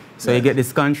 So you get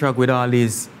this contract with all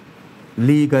these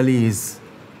legalese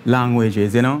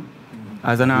languages, you know?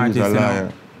 As an artist, you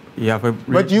know, you have to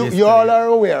but you all are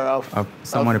aware of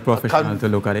someone professional to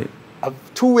look at it. Of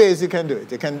two ways you can do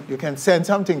it. You can send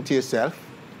something to yourself.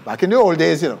 Back in the old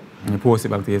days, you know. And you post it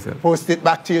back to yourself. Post it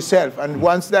back to yourself. And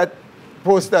once that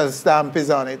poster's stamp is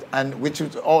on it, and which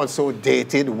is also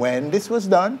dated when this was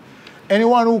done,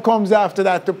 anyone who comes after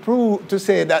that to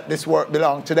say that this work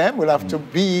belonged to them will have to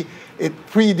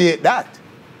predate that.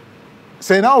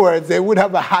 So in other words, they would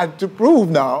have had to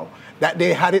prove now that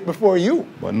they had it before you.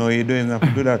 But no, you don't have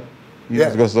to do that. You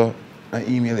just go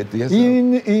email it to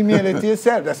yourself. Email it to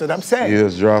yourself, that's what I'm saying. You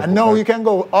just drop and now you can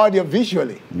go audio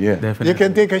visually. Yeah. Definitely. You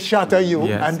can take a shot of you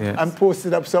and post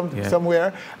it up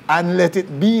somewhere and let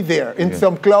it be there in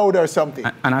some cloud or something.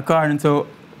 And according to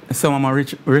some of my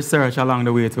research along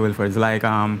the way to Wilford, it's like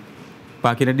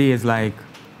back in the days, like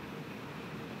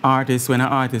when an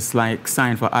artist like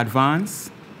sign for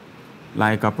advance,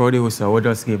 like a producer would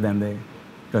just give them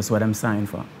just what I'm signed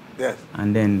for. Yes.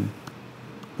 And then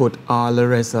put all the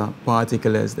rest of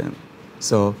particulars them.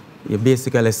 So you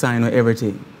basically sign with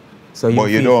everything. So you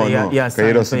but you don't know. Yeah,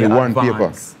 you just the one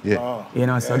paper. Yeah. You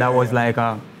know, so that was like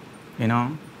a,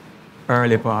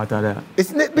 early part of that.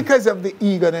 Isn't it because of the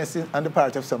eagerness on the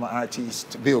part of some artists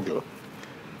to Bugle,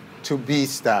 to be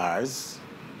stars,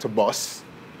 to boss,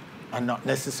 and not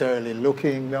necessarily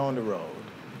looking down the road,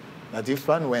 that if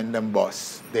and when them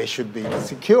boss, they should be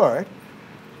secured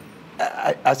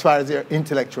as far as their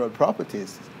intellectual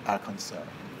properties are concerned?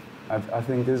 I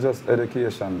think it's just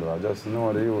education, though. I just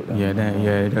know the youth.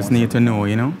 You just need to know,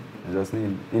 you know? You just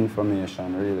need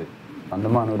information, really. And the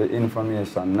man with the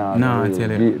information now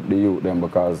really beat the youth them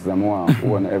because them want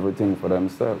to own everything for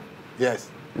themselves. Yes.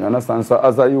 You understand? So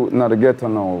as a youth now the ghetto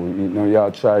now,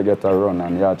 you try to get a run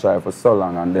and you try for so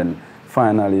long and then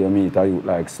finally you meet a youth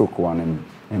like Suku and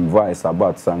him voice a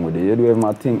bad song with it. You don't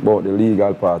even think about the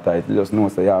legal part of it. You just know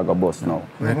say you go bust now.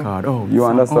 Record, you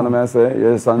understand what I say?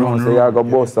 Yes, I know say you go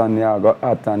bust and you go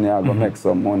act and you go make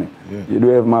some money. Yeah. You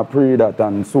don't even pre that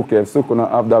and Suku, if Suku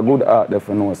not have that good art, if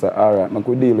you know say, alright, I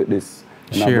could deal with this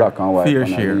in a black and white.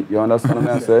 You understand what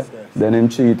I say? Then him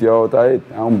cheat you out of it.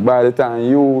 And by the time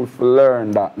you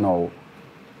learn that now,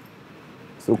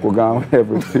 Suku gone with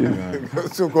everything.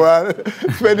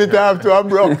 Suku spend the time to I'm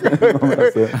broke.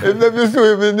 If never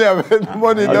sue him in there, the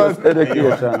money does.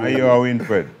 Education. And you are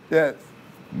Winfred. Yes.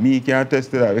 Me can attest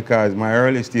to that because my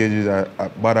early stages are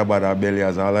Bada Belly,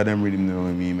 as all of them rhythm know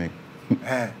when me make.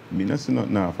 Me not see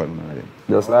nothing now for them.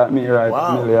 Just like me, right?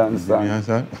 Millions. Me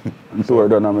answer. I'm tour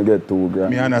done and I get $2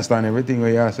 grand. Me understand everything what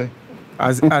you say.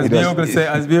 As Bugle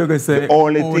say, the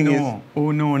only thing is,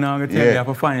 now I'm gonna tell you have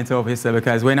to find it out yourself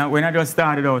because when I just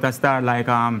started out, I started like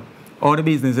all the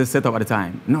business is set up at the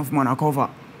time. Enough money cover.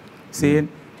 See?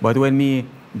 But when me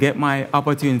get my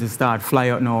opportunity to start fly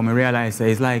out now, I realize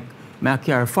it's like I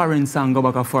carry foreign song go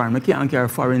back a foreign. I can't carry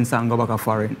foreign song go back a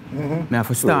foreign. I have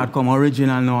to start come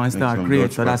original now and start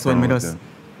create. So that's when I just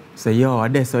say, yo,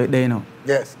 that's how it there, you know.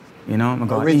 Yes. You know, I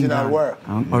go original work.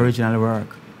 Original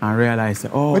work. And realize,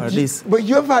 oh, but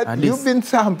you've been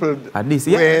sampled. At this,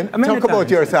 yeah. Talk about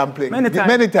your sampling. Many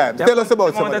times. Yeah, Tell us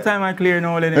about some of the time I clear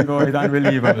now, let it go. It's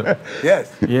unbelievable.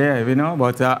 Yes. Yeah, you know.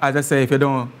 But as I say, if you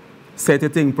don't set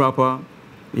your thing proper,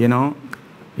 you know,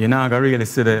 you're not gonna really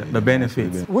see the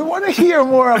benefits. We want to hear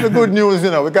more of the good news,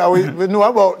 you know, because we know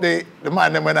about the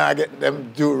man when I get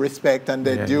them due respect and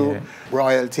they due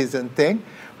royalties and thing,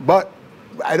 but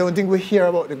I don't think we hear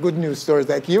about the good news stories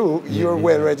like you. You're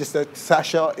well registered.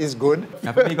 Sasha is good. I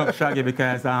have to pick up Shaggy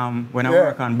because when I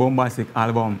work on Bombastic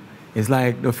album, it's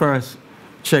like the first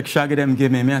check Shaggy them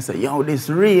give me, I say, yo, this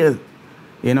real.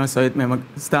 You know, so it made me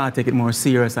start take it more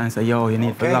serious and say, yo, you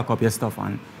need to lock up your stuff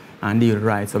and deal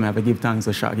right. So I have to give thanks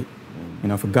to Shaggy, you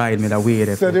know, for guide me that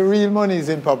way. So the real money is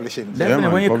in publishing.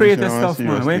 Definitely, when you create the stuff,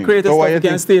 man. When you create the stuff, you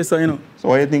can stay, so you know. So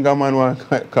why you think a man want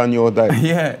Kanye out there?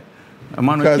 Yeah. A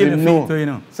man will kill the feet too, you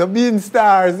know. So being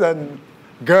stars and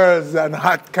girls and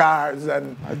hot cars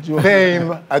and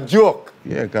fame, a joke.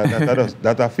 Yeah, because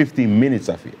that's 15 minutes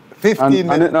of it. 15 minutes.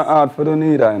 And it's not hard for the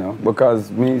neither, you know, because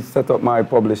me set up my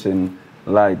publishing,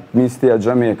 like me stay at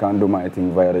Jamaica and do my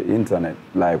thing via the internet,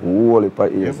 like whole heap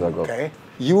of years ago. Okay.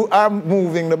 You are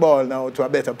moving the ball now to a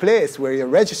better place where you're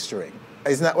registering.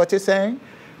 Isn't that what you're saying?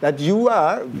 That you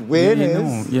are,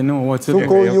 you know what to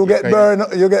Suku, do.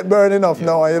 you get burned enough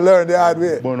now and you learn the hard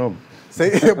way. Burn up.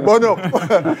 Say, burn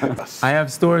up. I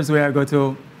have stories where I go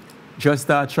to just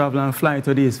start travel and fly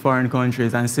to these foreign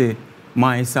countries and say,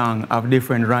 my song have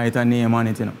different writer name on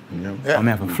it, you know. Yeah. I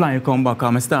have to fly, come back,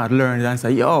 and I start learning and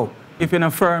say, yo, if you're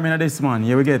not firm in this, man,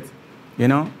 you will get, you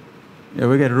know, you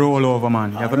will get roll over,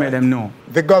 man. You have to make them know.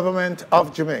 The government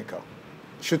of Jamaica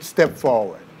should step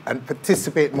forward and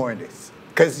participate more in this.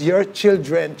 Because your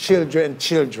children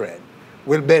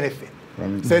will benefit.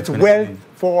 So it's wealth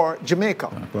for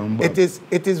Jamaica.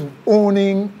 It is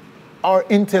owning our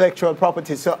intellectual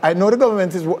property. So I know the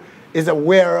government is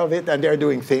aware of it and they're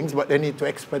doing things, but they need to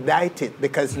expedite it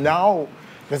because now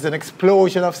there's an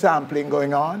explosion of sampling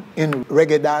going on in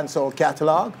reggae dancehall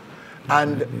catalog.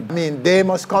 And I mean, they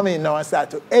must come in now and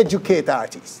start to educate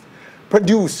artists,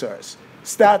 producers,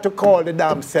 start to call the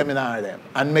damn seminar them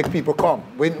and make people come.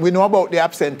 We know about the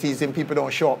absenteeism, people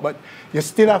don't show up, but you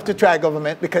still have to try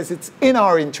government because it's in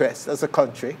our interest as a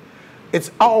country. It's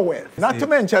our wealth. Not to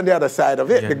mention the other side of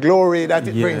it, the glory that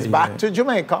it brings back to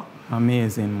Jamaica.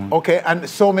 Amazing, man. Okay, and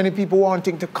so many people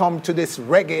wanting to come to this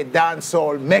reggae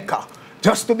dancehall mecca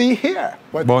just to be here.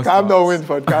 But calm down,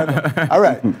 Winford, calm down. All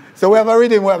right, so we have a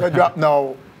rhythm, we have a drop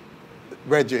now,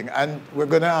 Regging, and we're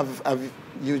going to have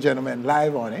you gentlemen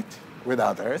live on it with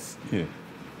others. Yeah.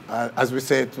 As we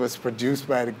say, it was produced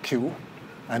by the Q,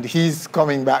 and he's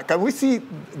coming back. And we see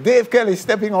Dave Kelly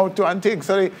stepping out to and things.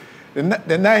 So the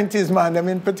 90s man, them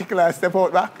in particular, step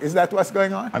out back. Is that what's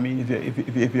going on? I mean,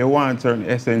 if you want certain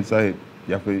essence, you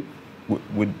have to,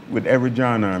 with every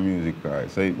genre of music,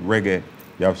 say reggae,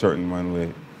 you have certain man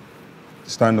where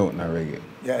stand out in a reggae.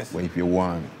 Yes. But if you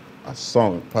want a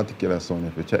song, particular song, you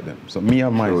have to check them. So me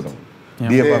and my song. Yeah.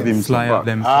 Dave have him song.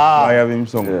 I have him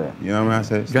song. Yeah. You know what I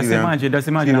say? Just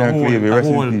imagine a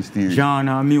whole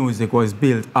genre of music was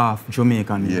built off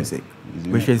Jamaican music,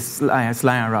 which is Sly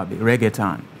and Robbie,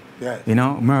 reggaeton. Yes. You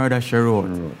know, Murder She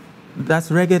Wrote. That's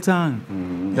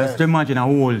reggaeton. Just imagine a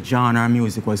whole genre of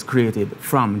music was created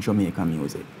from Jamaican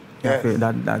music. Yes.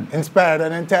 That inspired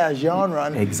an entire genre.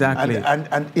 And, exactly.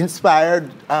 And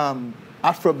inspired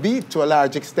Afrobeat to a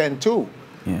large extent too.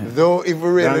 Yeah. Though if we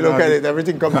really look at it,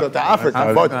 everything comes out of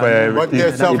Africa. But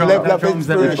there's some level of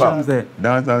inspiration.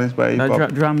 Dancehall inspired hip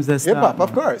hop. Drums that hip hop,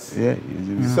 of course. Yeah.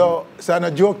 So I'm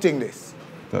not joking this.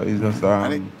 So it's just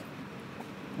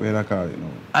where I call it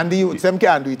now. And the youth, them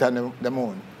can't do it on their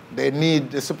own. They need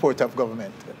the support of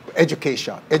government.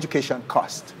 Education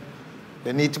cost.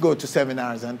 They need to go to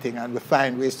seminars and things, and we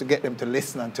find ways to get them to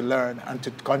listen and to learn and to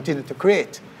continue to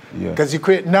create. Because you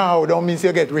create now don't mean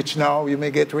you get rich now. You may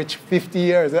get rich 50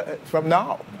 years from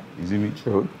now. Is it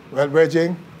true? Well,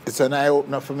 Virgin, it's an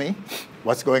eye-opener for me.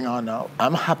 What's going on now?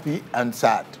 I'm happy and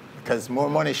sad because more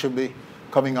money should be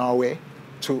coming our way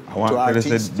to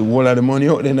artists. The whole of the money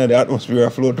out there in the atmosphere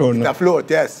afloat on now. It's afloat,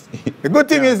 yes. The good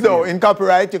thing is though, in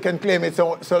copyright, you can claim it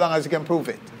so long as you can prove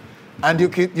it. And you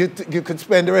could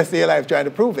spend the rest of your life trying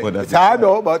to prove it. It's hard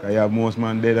though, but... I have most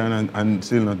man dead and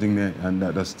still nothing there, and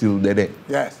that's still dead.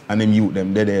 Yes. And them youth,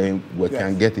 them dead there, but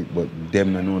can get it, but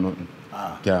them don't know nothing.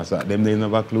 Can't start. Them they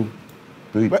never have a clue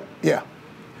to it. But, yeah.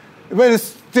 But it's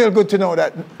still good to know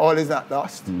that all is not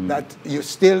lost. That you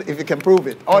still, if you can prove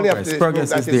it, all you have to do is prove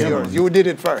that it's yours. You did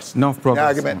it first. No progress. The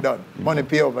argument done. Money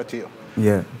pay over to you.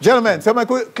 Yeah. Gentlemen, so I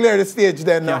could clear the stage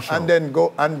then now and then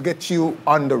go and get you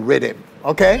on the rhythm.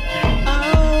 Okay?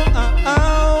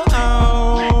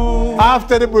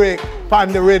 After the break,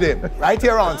 on the rhythm, right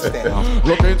here on stage.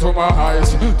 Look into my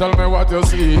eyes, tell me what you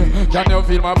see. Can you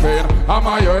feel my pain? Am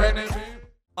I your enemy?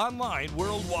 Online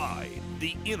worldwide,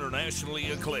 the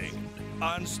internationally acclaimed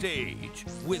Onstage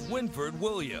with Winford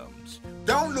Williams.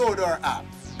 Download our app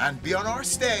and be on our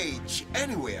stage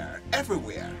anywhere,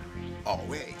 everywhere,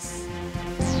 always.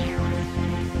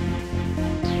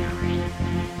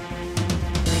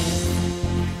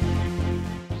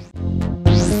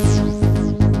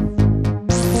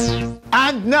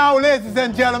 And now, ladies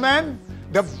and gentlemen,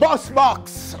 the Bus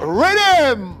Box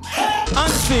Rhythm.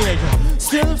 Onstage,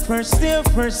 still fresh, still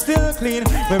clean.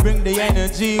 We bring the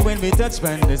energy when we touch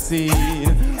on the scene.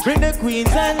 Bring the queens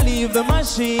and leave the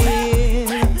machine.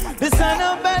 The sun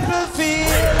of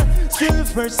battlefield. Still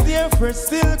fresh,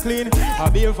 still clean. A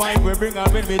beer vibe we bring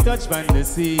out when we touch on the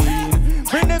scene.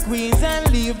 Bring the queens and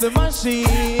leave the machine.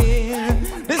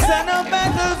 The sun of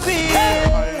battlefield.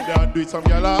 I don't do it, some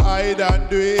gyal I don't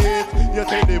do it. You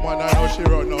take the one I know she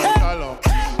run out along.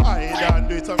 I don't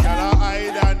do it, some gyal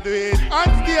I don't do it.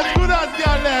 And stage good as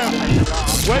gyal them.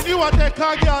 When you want to take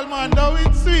a gyal man, now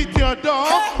it's sweet your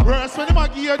dog. Worse when you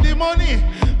want to give you the money.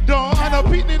 Don't and a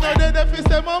pitney no dead if it's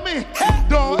the mommy.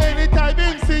 Don't anytime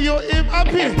him see you him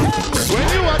happy. When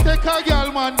you want to take a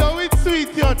gyal man, now it's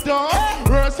sweet your dog.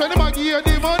 Worse when you want to give you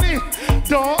the money.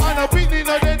 Don't and a pitney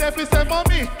no dead if it's the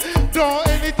mommy. Don't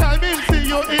anytime him see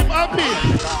you him happy.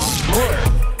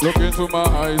 Look into my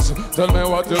eyes, tell me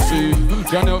what you see.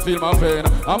 Can you feel my pain?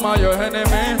 Am I your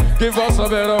enemy? Give us a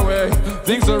better way.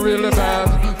 Things are really bad,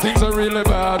 things are really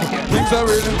bad, things are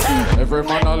really. Every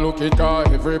man a looking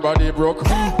car, everybody broke.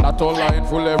 Not all line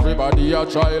full, everybody a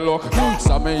try luck.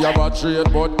 Some me have a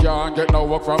trade, but can't get no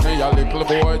work from me. A little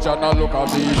boy tryna look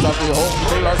at me. At the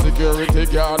humble a security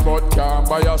guard, but can't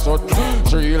buy a shot.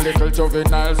 3 little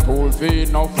juvenile school fee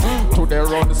enough. To the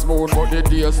run smooth, but the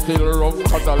day still rough.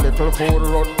 Cause a little food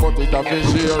run. But it a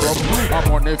fish share up. And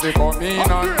money fi come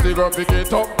in and they go pick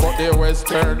it up. But the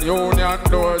Western Union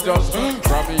door just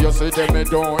from me you see them me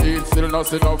don't eat. Still not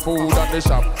see no food and the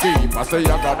shopkeeper say you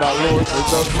got a load. We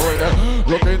just wait.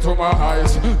 Look into my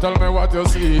eyes, tell me what you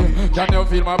see. Can you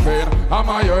feel my pain? Am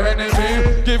I your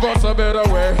enemy? Give us a better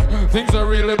way. Things are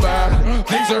really bad,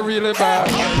 things are really bad.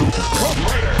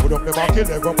 Put up the back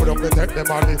 11, put up the take the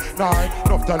money 9.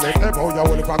 Enough to let them out, you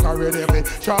will if I can read me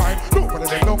shine.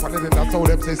 No for them, that's how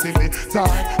them say see me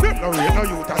time. Them no real no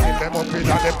youth until them up in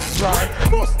them try.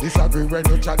 Must disagree when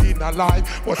you chat in a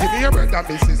life. But in the end that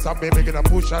me sister me making a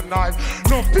push a knife.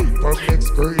 No people mix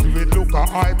greed with look a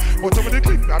hype. But some of the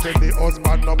clip that make the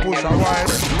husband no push a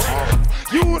wife.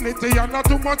 Unity and not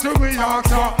too much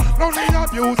reactor. Now they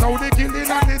abuse how they killing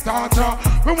and the torture.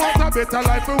 We want a better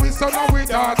life for we son and we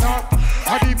daughter.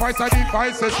 A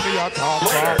device is me a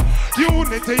talker.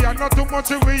 Unity and not too much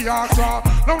reactor.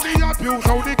 Now they abuse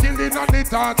how they killing and the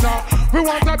torture. We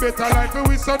want a better life for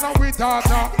we son and we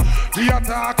daughter. We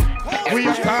attack, we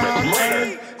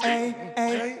attack.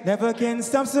 Hey, never can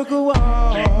stop Suku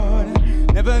on.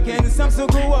 Never can stop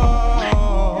Suku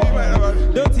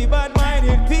on. Dirty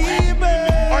bad-minded people.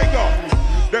 I go.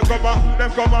 Them come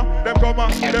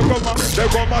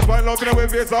smile up in a way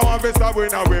face, I want face, I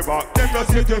win a way back. Them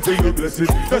just hate you feel me blessed,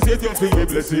 just hate you feel me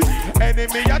blessed.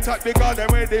 Enemy attack because them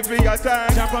ready for your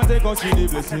time. Jump and take us to the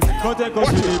blessing, come take us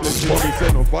to the blessing. But we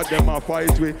say no for them a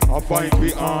fight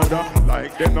we harder.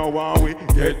 Like them no want we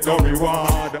get no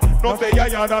reward. No say ya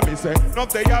yada me say, no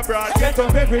say ya brad. Get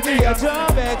up every day a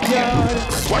job at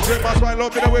yard. Watch them a smile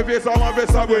up in a way face, I want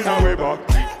face, I win a way back.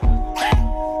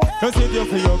 Just hit you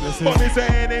for your blessing. But me say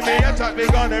enemy attack me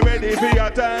gun ready for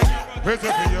your time. Ready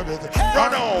for your blessing.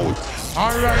 Run out.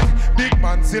 Alright, big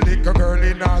man see little girl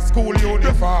in a school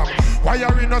uniform. Why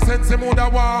are innocent se muda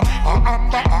wa?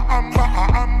 Amber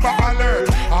alert.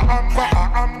 Amber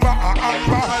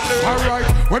alert. Alright,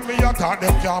 when me attack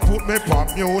them can't put me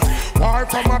on mute. War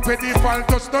from a pedophile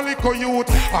touch the little youth.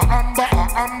 Amber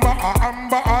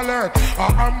alert.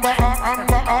 Amber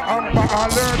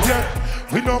alert. Yeah.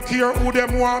 We don't care who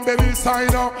them want baby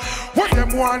side up. What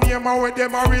them want name and where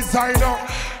them a reside up.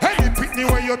 Any pitney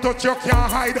when you touch you can't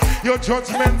hide. Your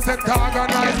judgment set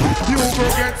organized. You go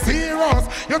get serious.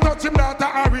 You touch him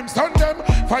daughter or him son them.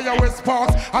 fire with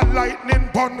sparks and lightning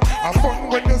bun. A fun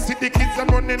when you see the kids them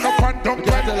running up and down.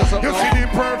 You see the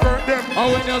pervert them.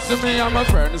 And when you see me and my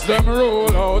friends, them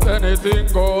roll out, anything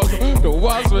goes. Do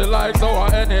what we like, so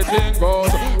anything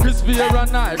goes. Crispy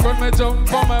and knife, when me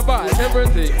jump on my bike,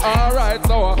 everything alright,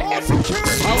 so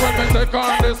and when me take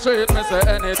on the street, me say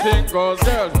anything goes.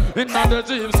 Girls, in the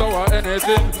Jeep, so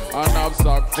anything. And have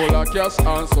sack full of cash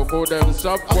and so put them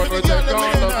shop when we take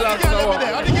on the black,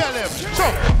 so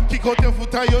kick out your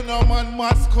foot and you know man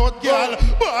mascot, girl.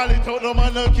 Ball it out, no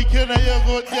man no kick you, now you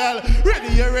good, girl.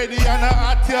 Ready, you ready, and a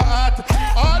hot, you hot.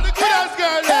 All the good ass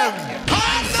girl, them.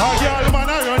 A girl, man,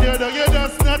 around you, you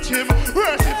just snatch him.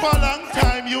 Worship for a long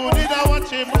time, you didn't watch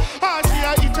him. And she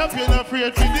a eat up, you're not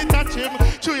afraid to detach him.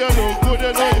 Sure you look good,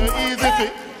 you know you're easy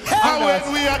fit. And when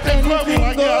we are taking love,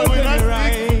 a girl, we not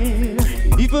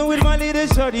stick. Even with my little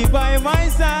shorty by my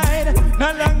side,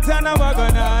 not long time I'm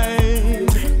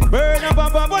gonna burn up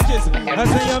on watches. I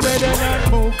say you better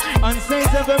not move. On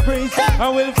stage of a priest, I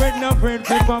will fret no print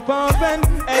to pop up and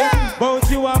hey, both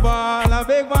you a ball, a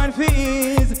big one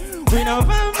fees. We no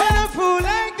fun for a fool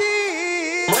like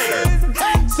this.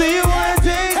 So you wanna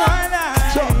take my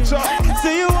life? So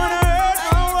you wanna hurt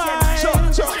my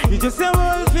wife? You just a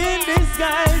wolf in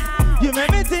disguise. You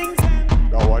make me think.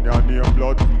 That one your name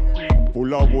blood.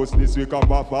 Full of ghosts this week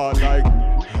I'm a fall like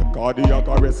cardiac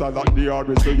arrest and like the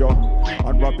arrest to you.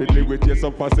 And rapidly with you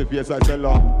some passive yes I tell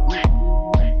her.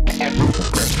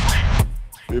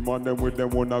 The man them with them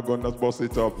wanna gun us bust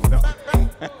it up.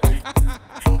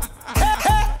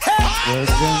 Let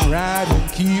them ride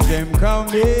and keep them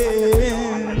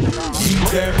coming. Keep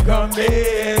them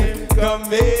coming,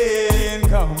 coming,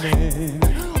 coming.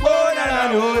 Oh na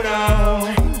na no na.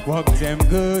 Walk them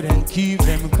good and keep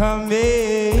them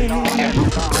coming.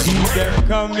 Keep them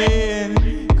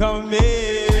coming,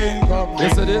 coming, coming.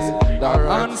 Listen this, the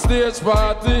Onstage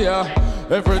party, yeah.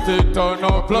 Everything turn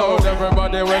up loud.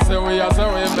 Everybody we say we are, so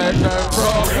we make them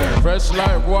proud. Fresh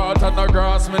like water, no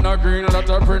grass, me no green. Lot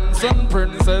of prince and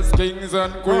princess, kings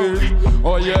and queens.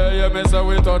 Oh yeah, yeah, me say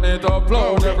we turn it up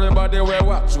loud. Everybody we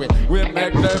watch, we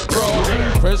make them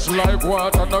proud. Fresh like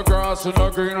water, no grass, no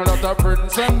green. Lot of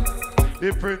prince and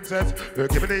the princess, you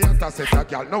give me the anti-set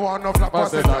girl. No one no flap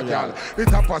set girl. The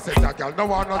top set girl. No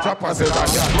one no drop set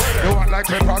girl. You want like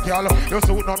pepper girl. You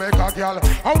suit no make a girl.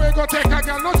 How we go take a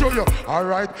girl? No do you.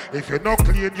 Alright, if you no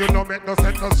clean, you no make no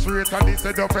sense no straight and this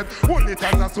offense. Hold it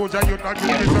as a soldier, you not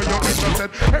guilty, so you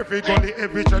innocent. Every gully,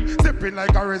 every trend, stepping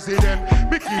like a resident.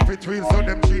 Me keep it real, so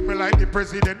them treat me like the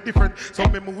president. Different, so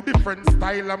me move different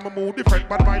style and me move different.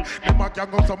 But mine, them a can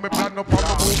go, so me plan up and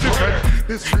me move different.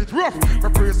 The street rough, me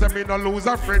praise them in a lose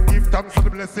a friend, give thanks for the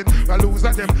blessing. I lose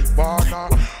at them, Barna.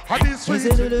 And this is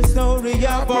a little story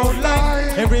about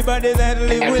life. Everybody that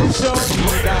live will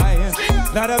surely die.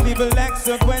 Lot of people ask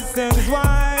the questions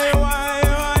why?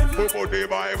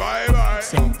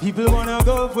 Some people wanna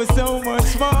go for so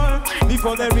much more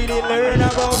before they really learn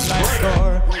about life's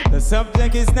score. The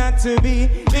subject is not to be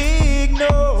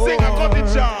ignored. Sing a cutting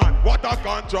shot, what a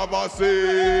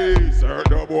controversy. Sir,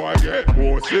 the boy get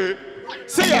pussy.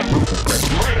 See ya.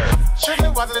 Shiddly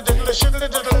waddly diddly, shiddly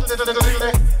diddly diddly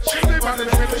diddly. Shiddly waddly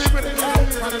diddly, shiddly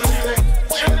diddly diddly.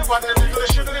 Shiddly waddly diddly,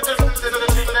 shiddly diddly diddly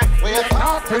diddly. We're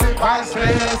not pretty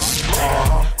priceless.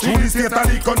 To the state of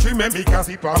the country, make me can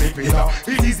see for me pillar.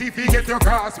 It's easy if you get your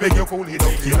cars, make you cool it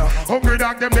down killer. Hungry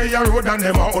dog, them they a road and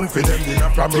them a hunt for them dinner.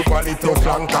 From Rupali to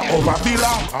Flanker over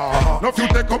Villa. Now if you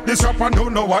take up the shop and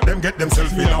don't know what them get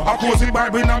themselves villa. Oppose the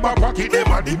Bible in a back pocket,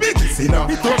 them are the biggest sinner.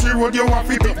 The touchy road you have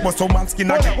to pick, but some man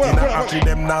skin a get dinner. After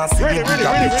them nasty, the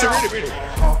bigger picture.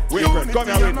 Wait, come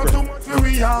here, wait,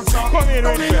 come here,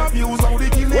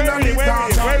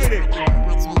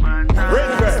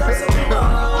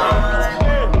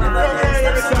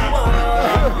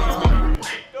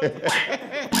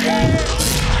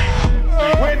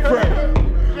 Wait, Fred.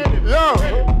 Yo.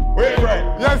 Wait, Fred.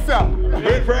 Yes, sir.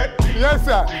 Wait, Fred. Yes,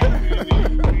 sir.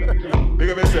 Big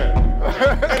up yourself.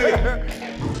 Anyway,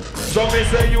 so they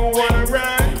say you wanna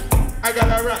run, I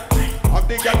gotta run. Up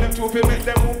they got them two people, make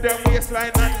them move them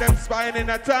waistline and them spine in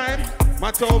a time.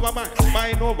 Matter over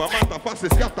mine over matter fast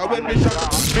is scatter when we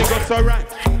shot. Me go so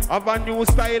right. Have a new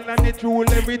style and it rule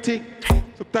everything.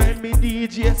 Sometimes me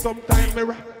DJ, sometimes me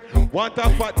rap. Want a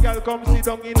fat girl come sit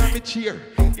down in a me chair.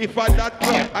 If I that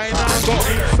club, I not go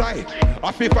inside.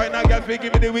 If I find a girl,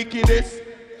 give me the wickedest.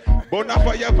 But not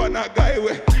for you for that guy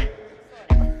way.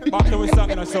 Back to we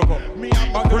song in a circle.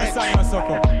 Back to we song in a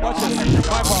circle. Watch this,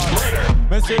 my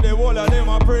part. Me see the whole of them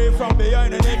a pray from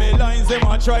behind the enemy lines. Them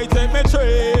a try take me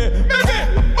tray.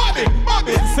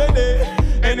 Bobby, say they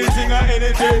anything or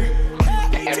anything.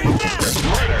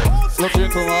 Look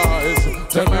into my eyes.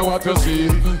 Tell me what you see.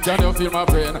 Can you feel my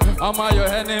pain? Am I your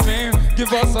enemy?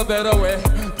 Give us a better way.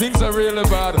 Things are really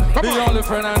bad. The only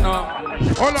friend I know.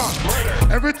 Hold on.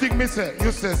 Everything me say,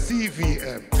 you say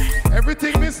CVM.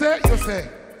 Everything me say, you say.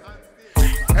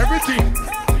 Everything.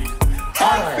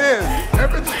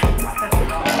 Everything.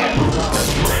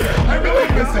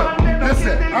 Everything me say, you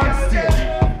say. On stage.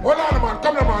 Hold on, man.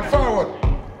 Come on, man. Forward.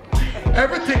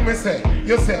 Everything me say,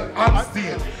 you say. On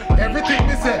stage. Everything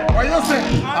me say, what you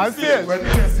say? On stage. When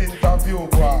this interview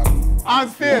go on. On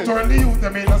stage. Who turn the youth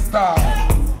them in a star?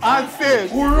 On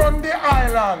stage. Who run the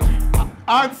island?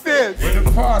 On stage. When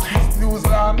the fastest New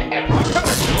Zealand.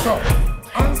 So,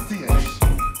 on stage.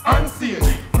 On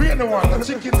stage. We are the one that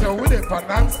chicken tail with it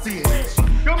on stage.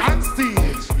 On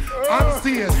stage. On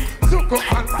stage. Suku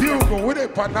and Bugle with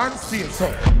it on stage.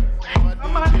 So.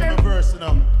 I'm DJ the verse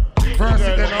now. Verse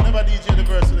the girl, now. Never DJ the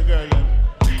verse to the girl then.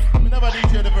 I never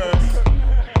DJ the verse.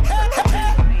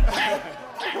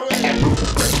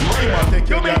 You take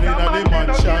your girl in a the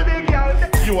mansion.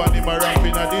 You and him a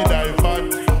rapping a the dive van.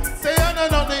 Say you know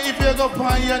nothing if you go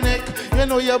on your neck. You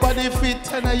know your body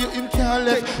fit and you him can't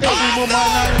let. Every woman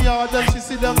on yard and she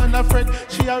sit down and a friend.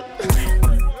 She a...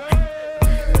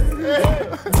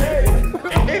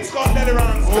 It's called the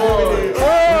wrong story. It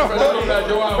look like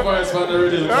you want a voice for the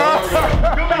riddim.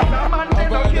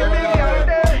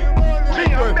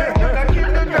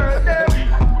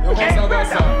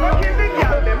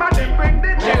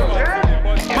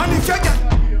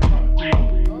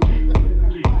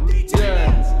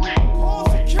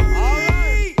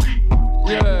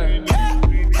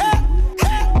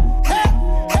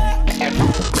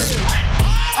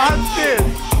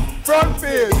 Front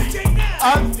page,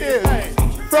 on stage,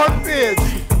 front page,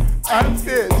 on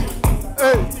stage.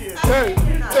 Hey, hey,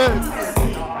 hey.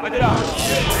 Put it on.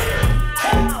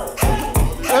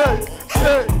 Hey,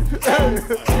 hey, hey,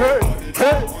 hey,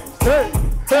 hey, hey,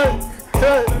 hey,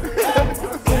 hey.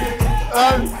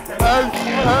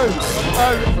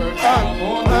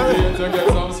 To get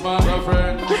some smarter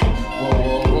friends. Whoa,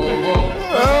 whoa, whoa,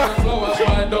 whoa. Flowers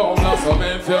fly down, blossom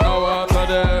if you know what of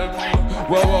them.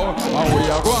 Whoa, whoa, and we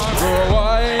are going to grow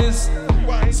wise.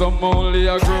 Some only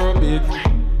are grow big.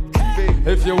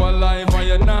 If you alive and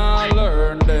you not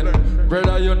learn, then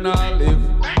brother you not live.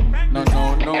 No,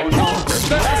 no, no, no.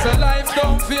 That's a life,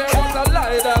 don't fear what a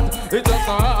lie that. It does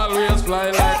not always fly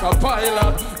like a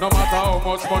pilot. No matter how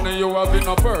much money you have, been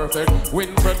no perfect.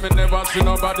 Winfred, me never see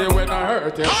nobody when I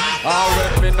hurt it. Or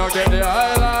when me not get the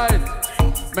highlight.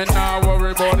 Me not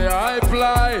worry about the hype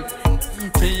life.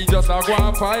 Me just a go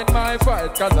and fight my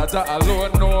fight, cause I just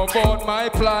alone know about my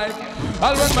plight.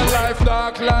 I'll run my life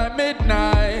dark like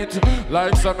midnight,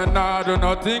 like some me nah do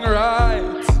nothing right.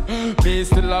 Me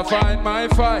still a find my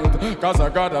fight, cause I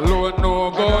God alone know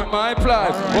about my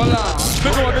plight. Hold on,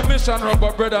 me know the mission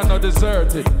rubber brother no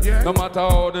desert it, no matter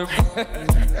how them.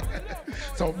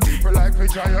 Some people like to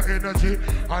try your energy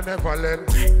and never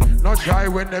lend. Not try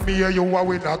when them hear you a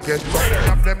win again. So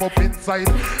have them up inside,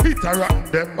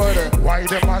 interact them. Why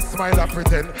them a smile and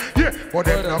pretend? Yeah, but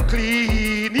them not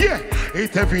clean. Yeah,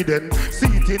 it's evident. See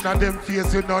it in on them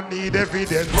face, you don't need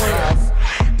evidence.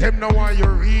 Them no want you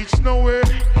reach nowhere.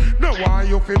 No want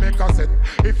you fi make a sense.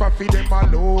 If I feed them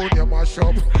alone, you mash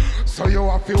up. So you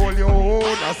have to hold your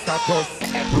own status.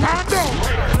 Calm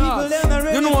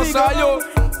down. You know what's up, yo?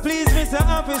 Please, Mr.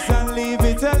 Officer, leave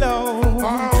it alone.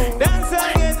 Dance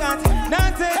and get hot,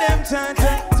 not say them chant.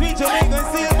 Sweet Jamaican,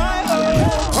 still my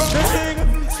own. The thing,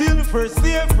 still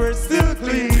first, still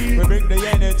clean. We bring the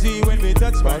energy when we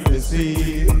touch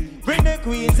fantasy. Bring the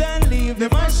queens and leave the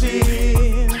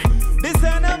machine. This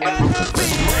ain't a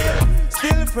battlefield.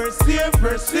 Still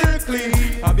first, still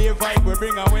clean. A beer vibe we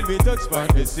bring out when we touch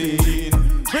fantasy.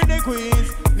 Bring the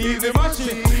queens, leave the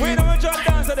machine. We never drop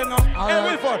dance at them now. Hey,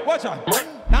 Wilford, watch out.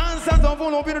 Dancers don't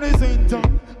pull up in the center.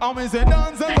 I mean say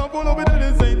dancers don't pull up in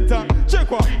the center.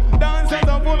 Check what? Dancers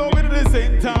don't pull up in the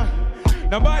center.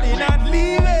 Nobody not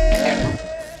leaving.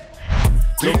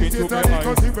 Look into my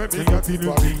eyes.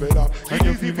 Can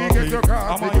you feel me get your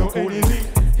car? I'm on your enemy.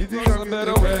 Things are a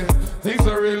better way. Things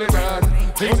are really bad.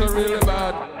 Things are really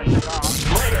bad.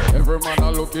 Every man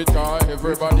a look it car,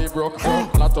 everybody broke.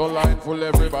 Not a line full,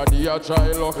 everybody a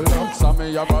try luck. Some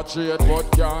me have a trade,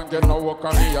 but can't get no work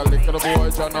on me. A little boy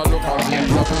tryna look at me.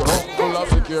 Some be humble a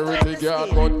security guard,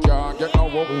 but can't get no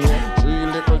work. 3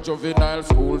 little juvenile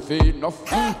school fee enough.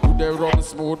 Do they run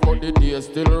smooth, but the day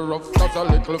still rough. That's a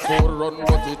little food run,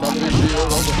 but it a big share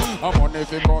of. I'm on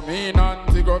if you come in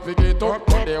and to go pick it up.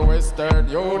 But the Western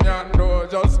Union no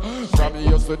just. From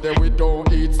yesterday we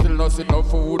don't eat, still not see no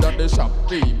food. And the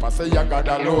shopkeeper say you got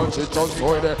a loan. She just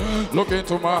hold it. Look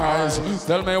into my eyes,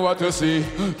 tell me what you see.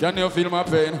 Can you feel my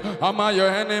pain? Am I your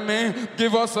enemy?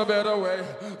 Give us a better way.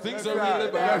 Things are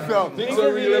really bad. Things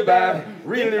are really bad.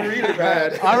 Really, really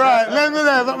bad. All right, let me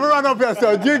run up here,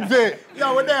 so Jigsy.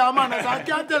 Yo, we're there, man. I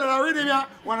can't tell you that riddim here,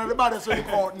 one of the baddest we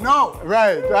call now.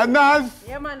 Right, and Nas?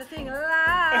 Yeah, man, the thing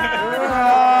live.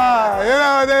 You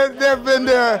know, they've been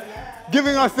there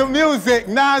giving us the music.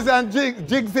 Nas and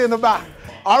Jigsy in the back.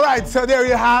 All right, so there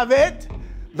you have it.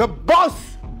 The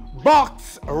Bus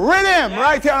Box Riddim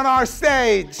right here on our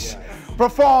stage.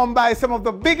 Performed by some of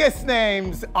the biggest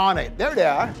names on it. There they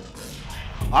are.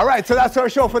 All right, so that's our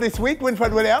show for this week.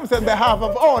 Winfred Williams, on behalf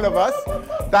of all of us,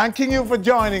 thanking you for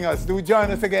joining us. Do join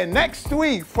us again next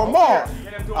week for more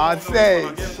on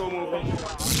stage.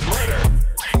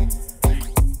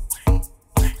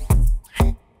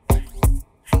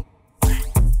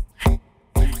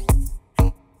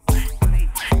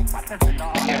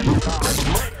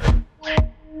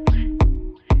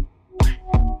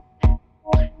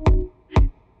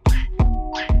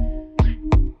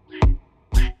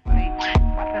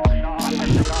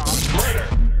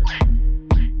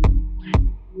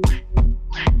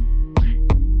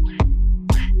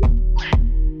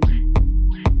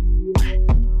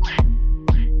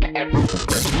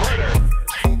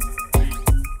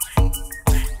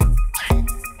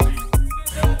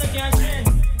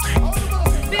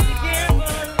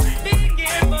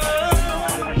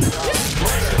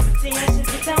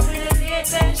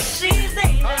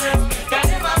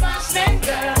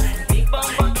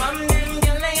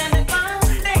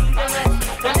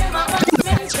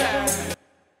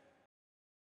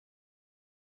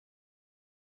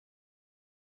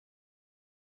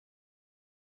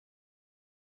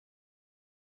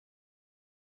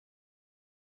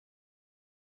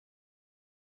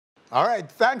 All right,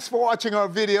 thanks for watching our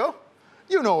video.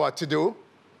 You know what to do.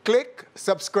 Click,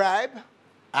 subscribe,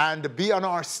 and be on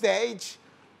our stage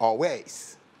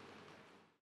always.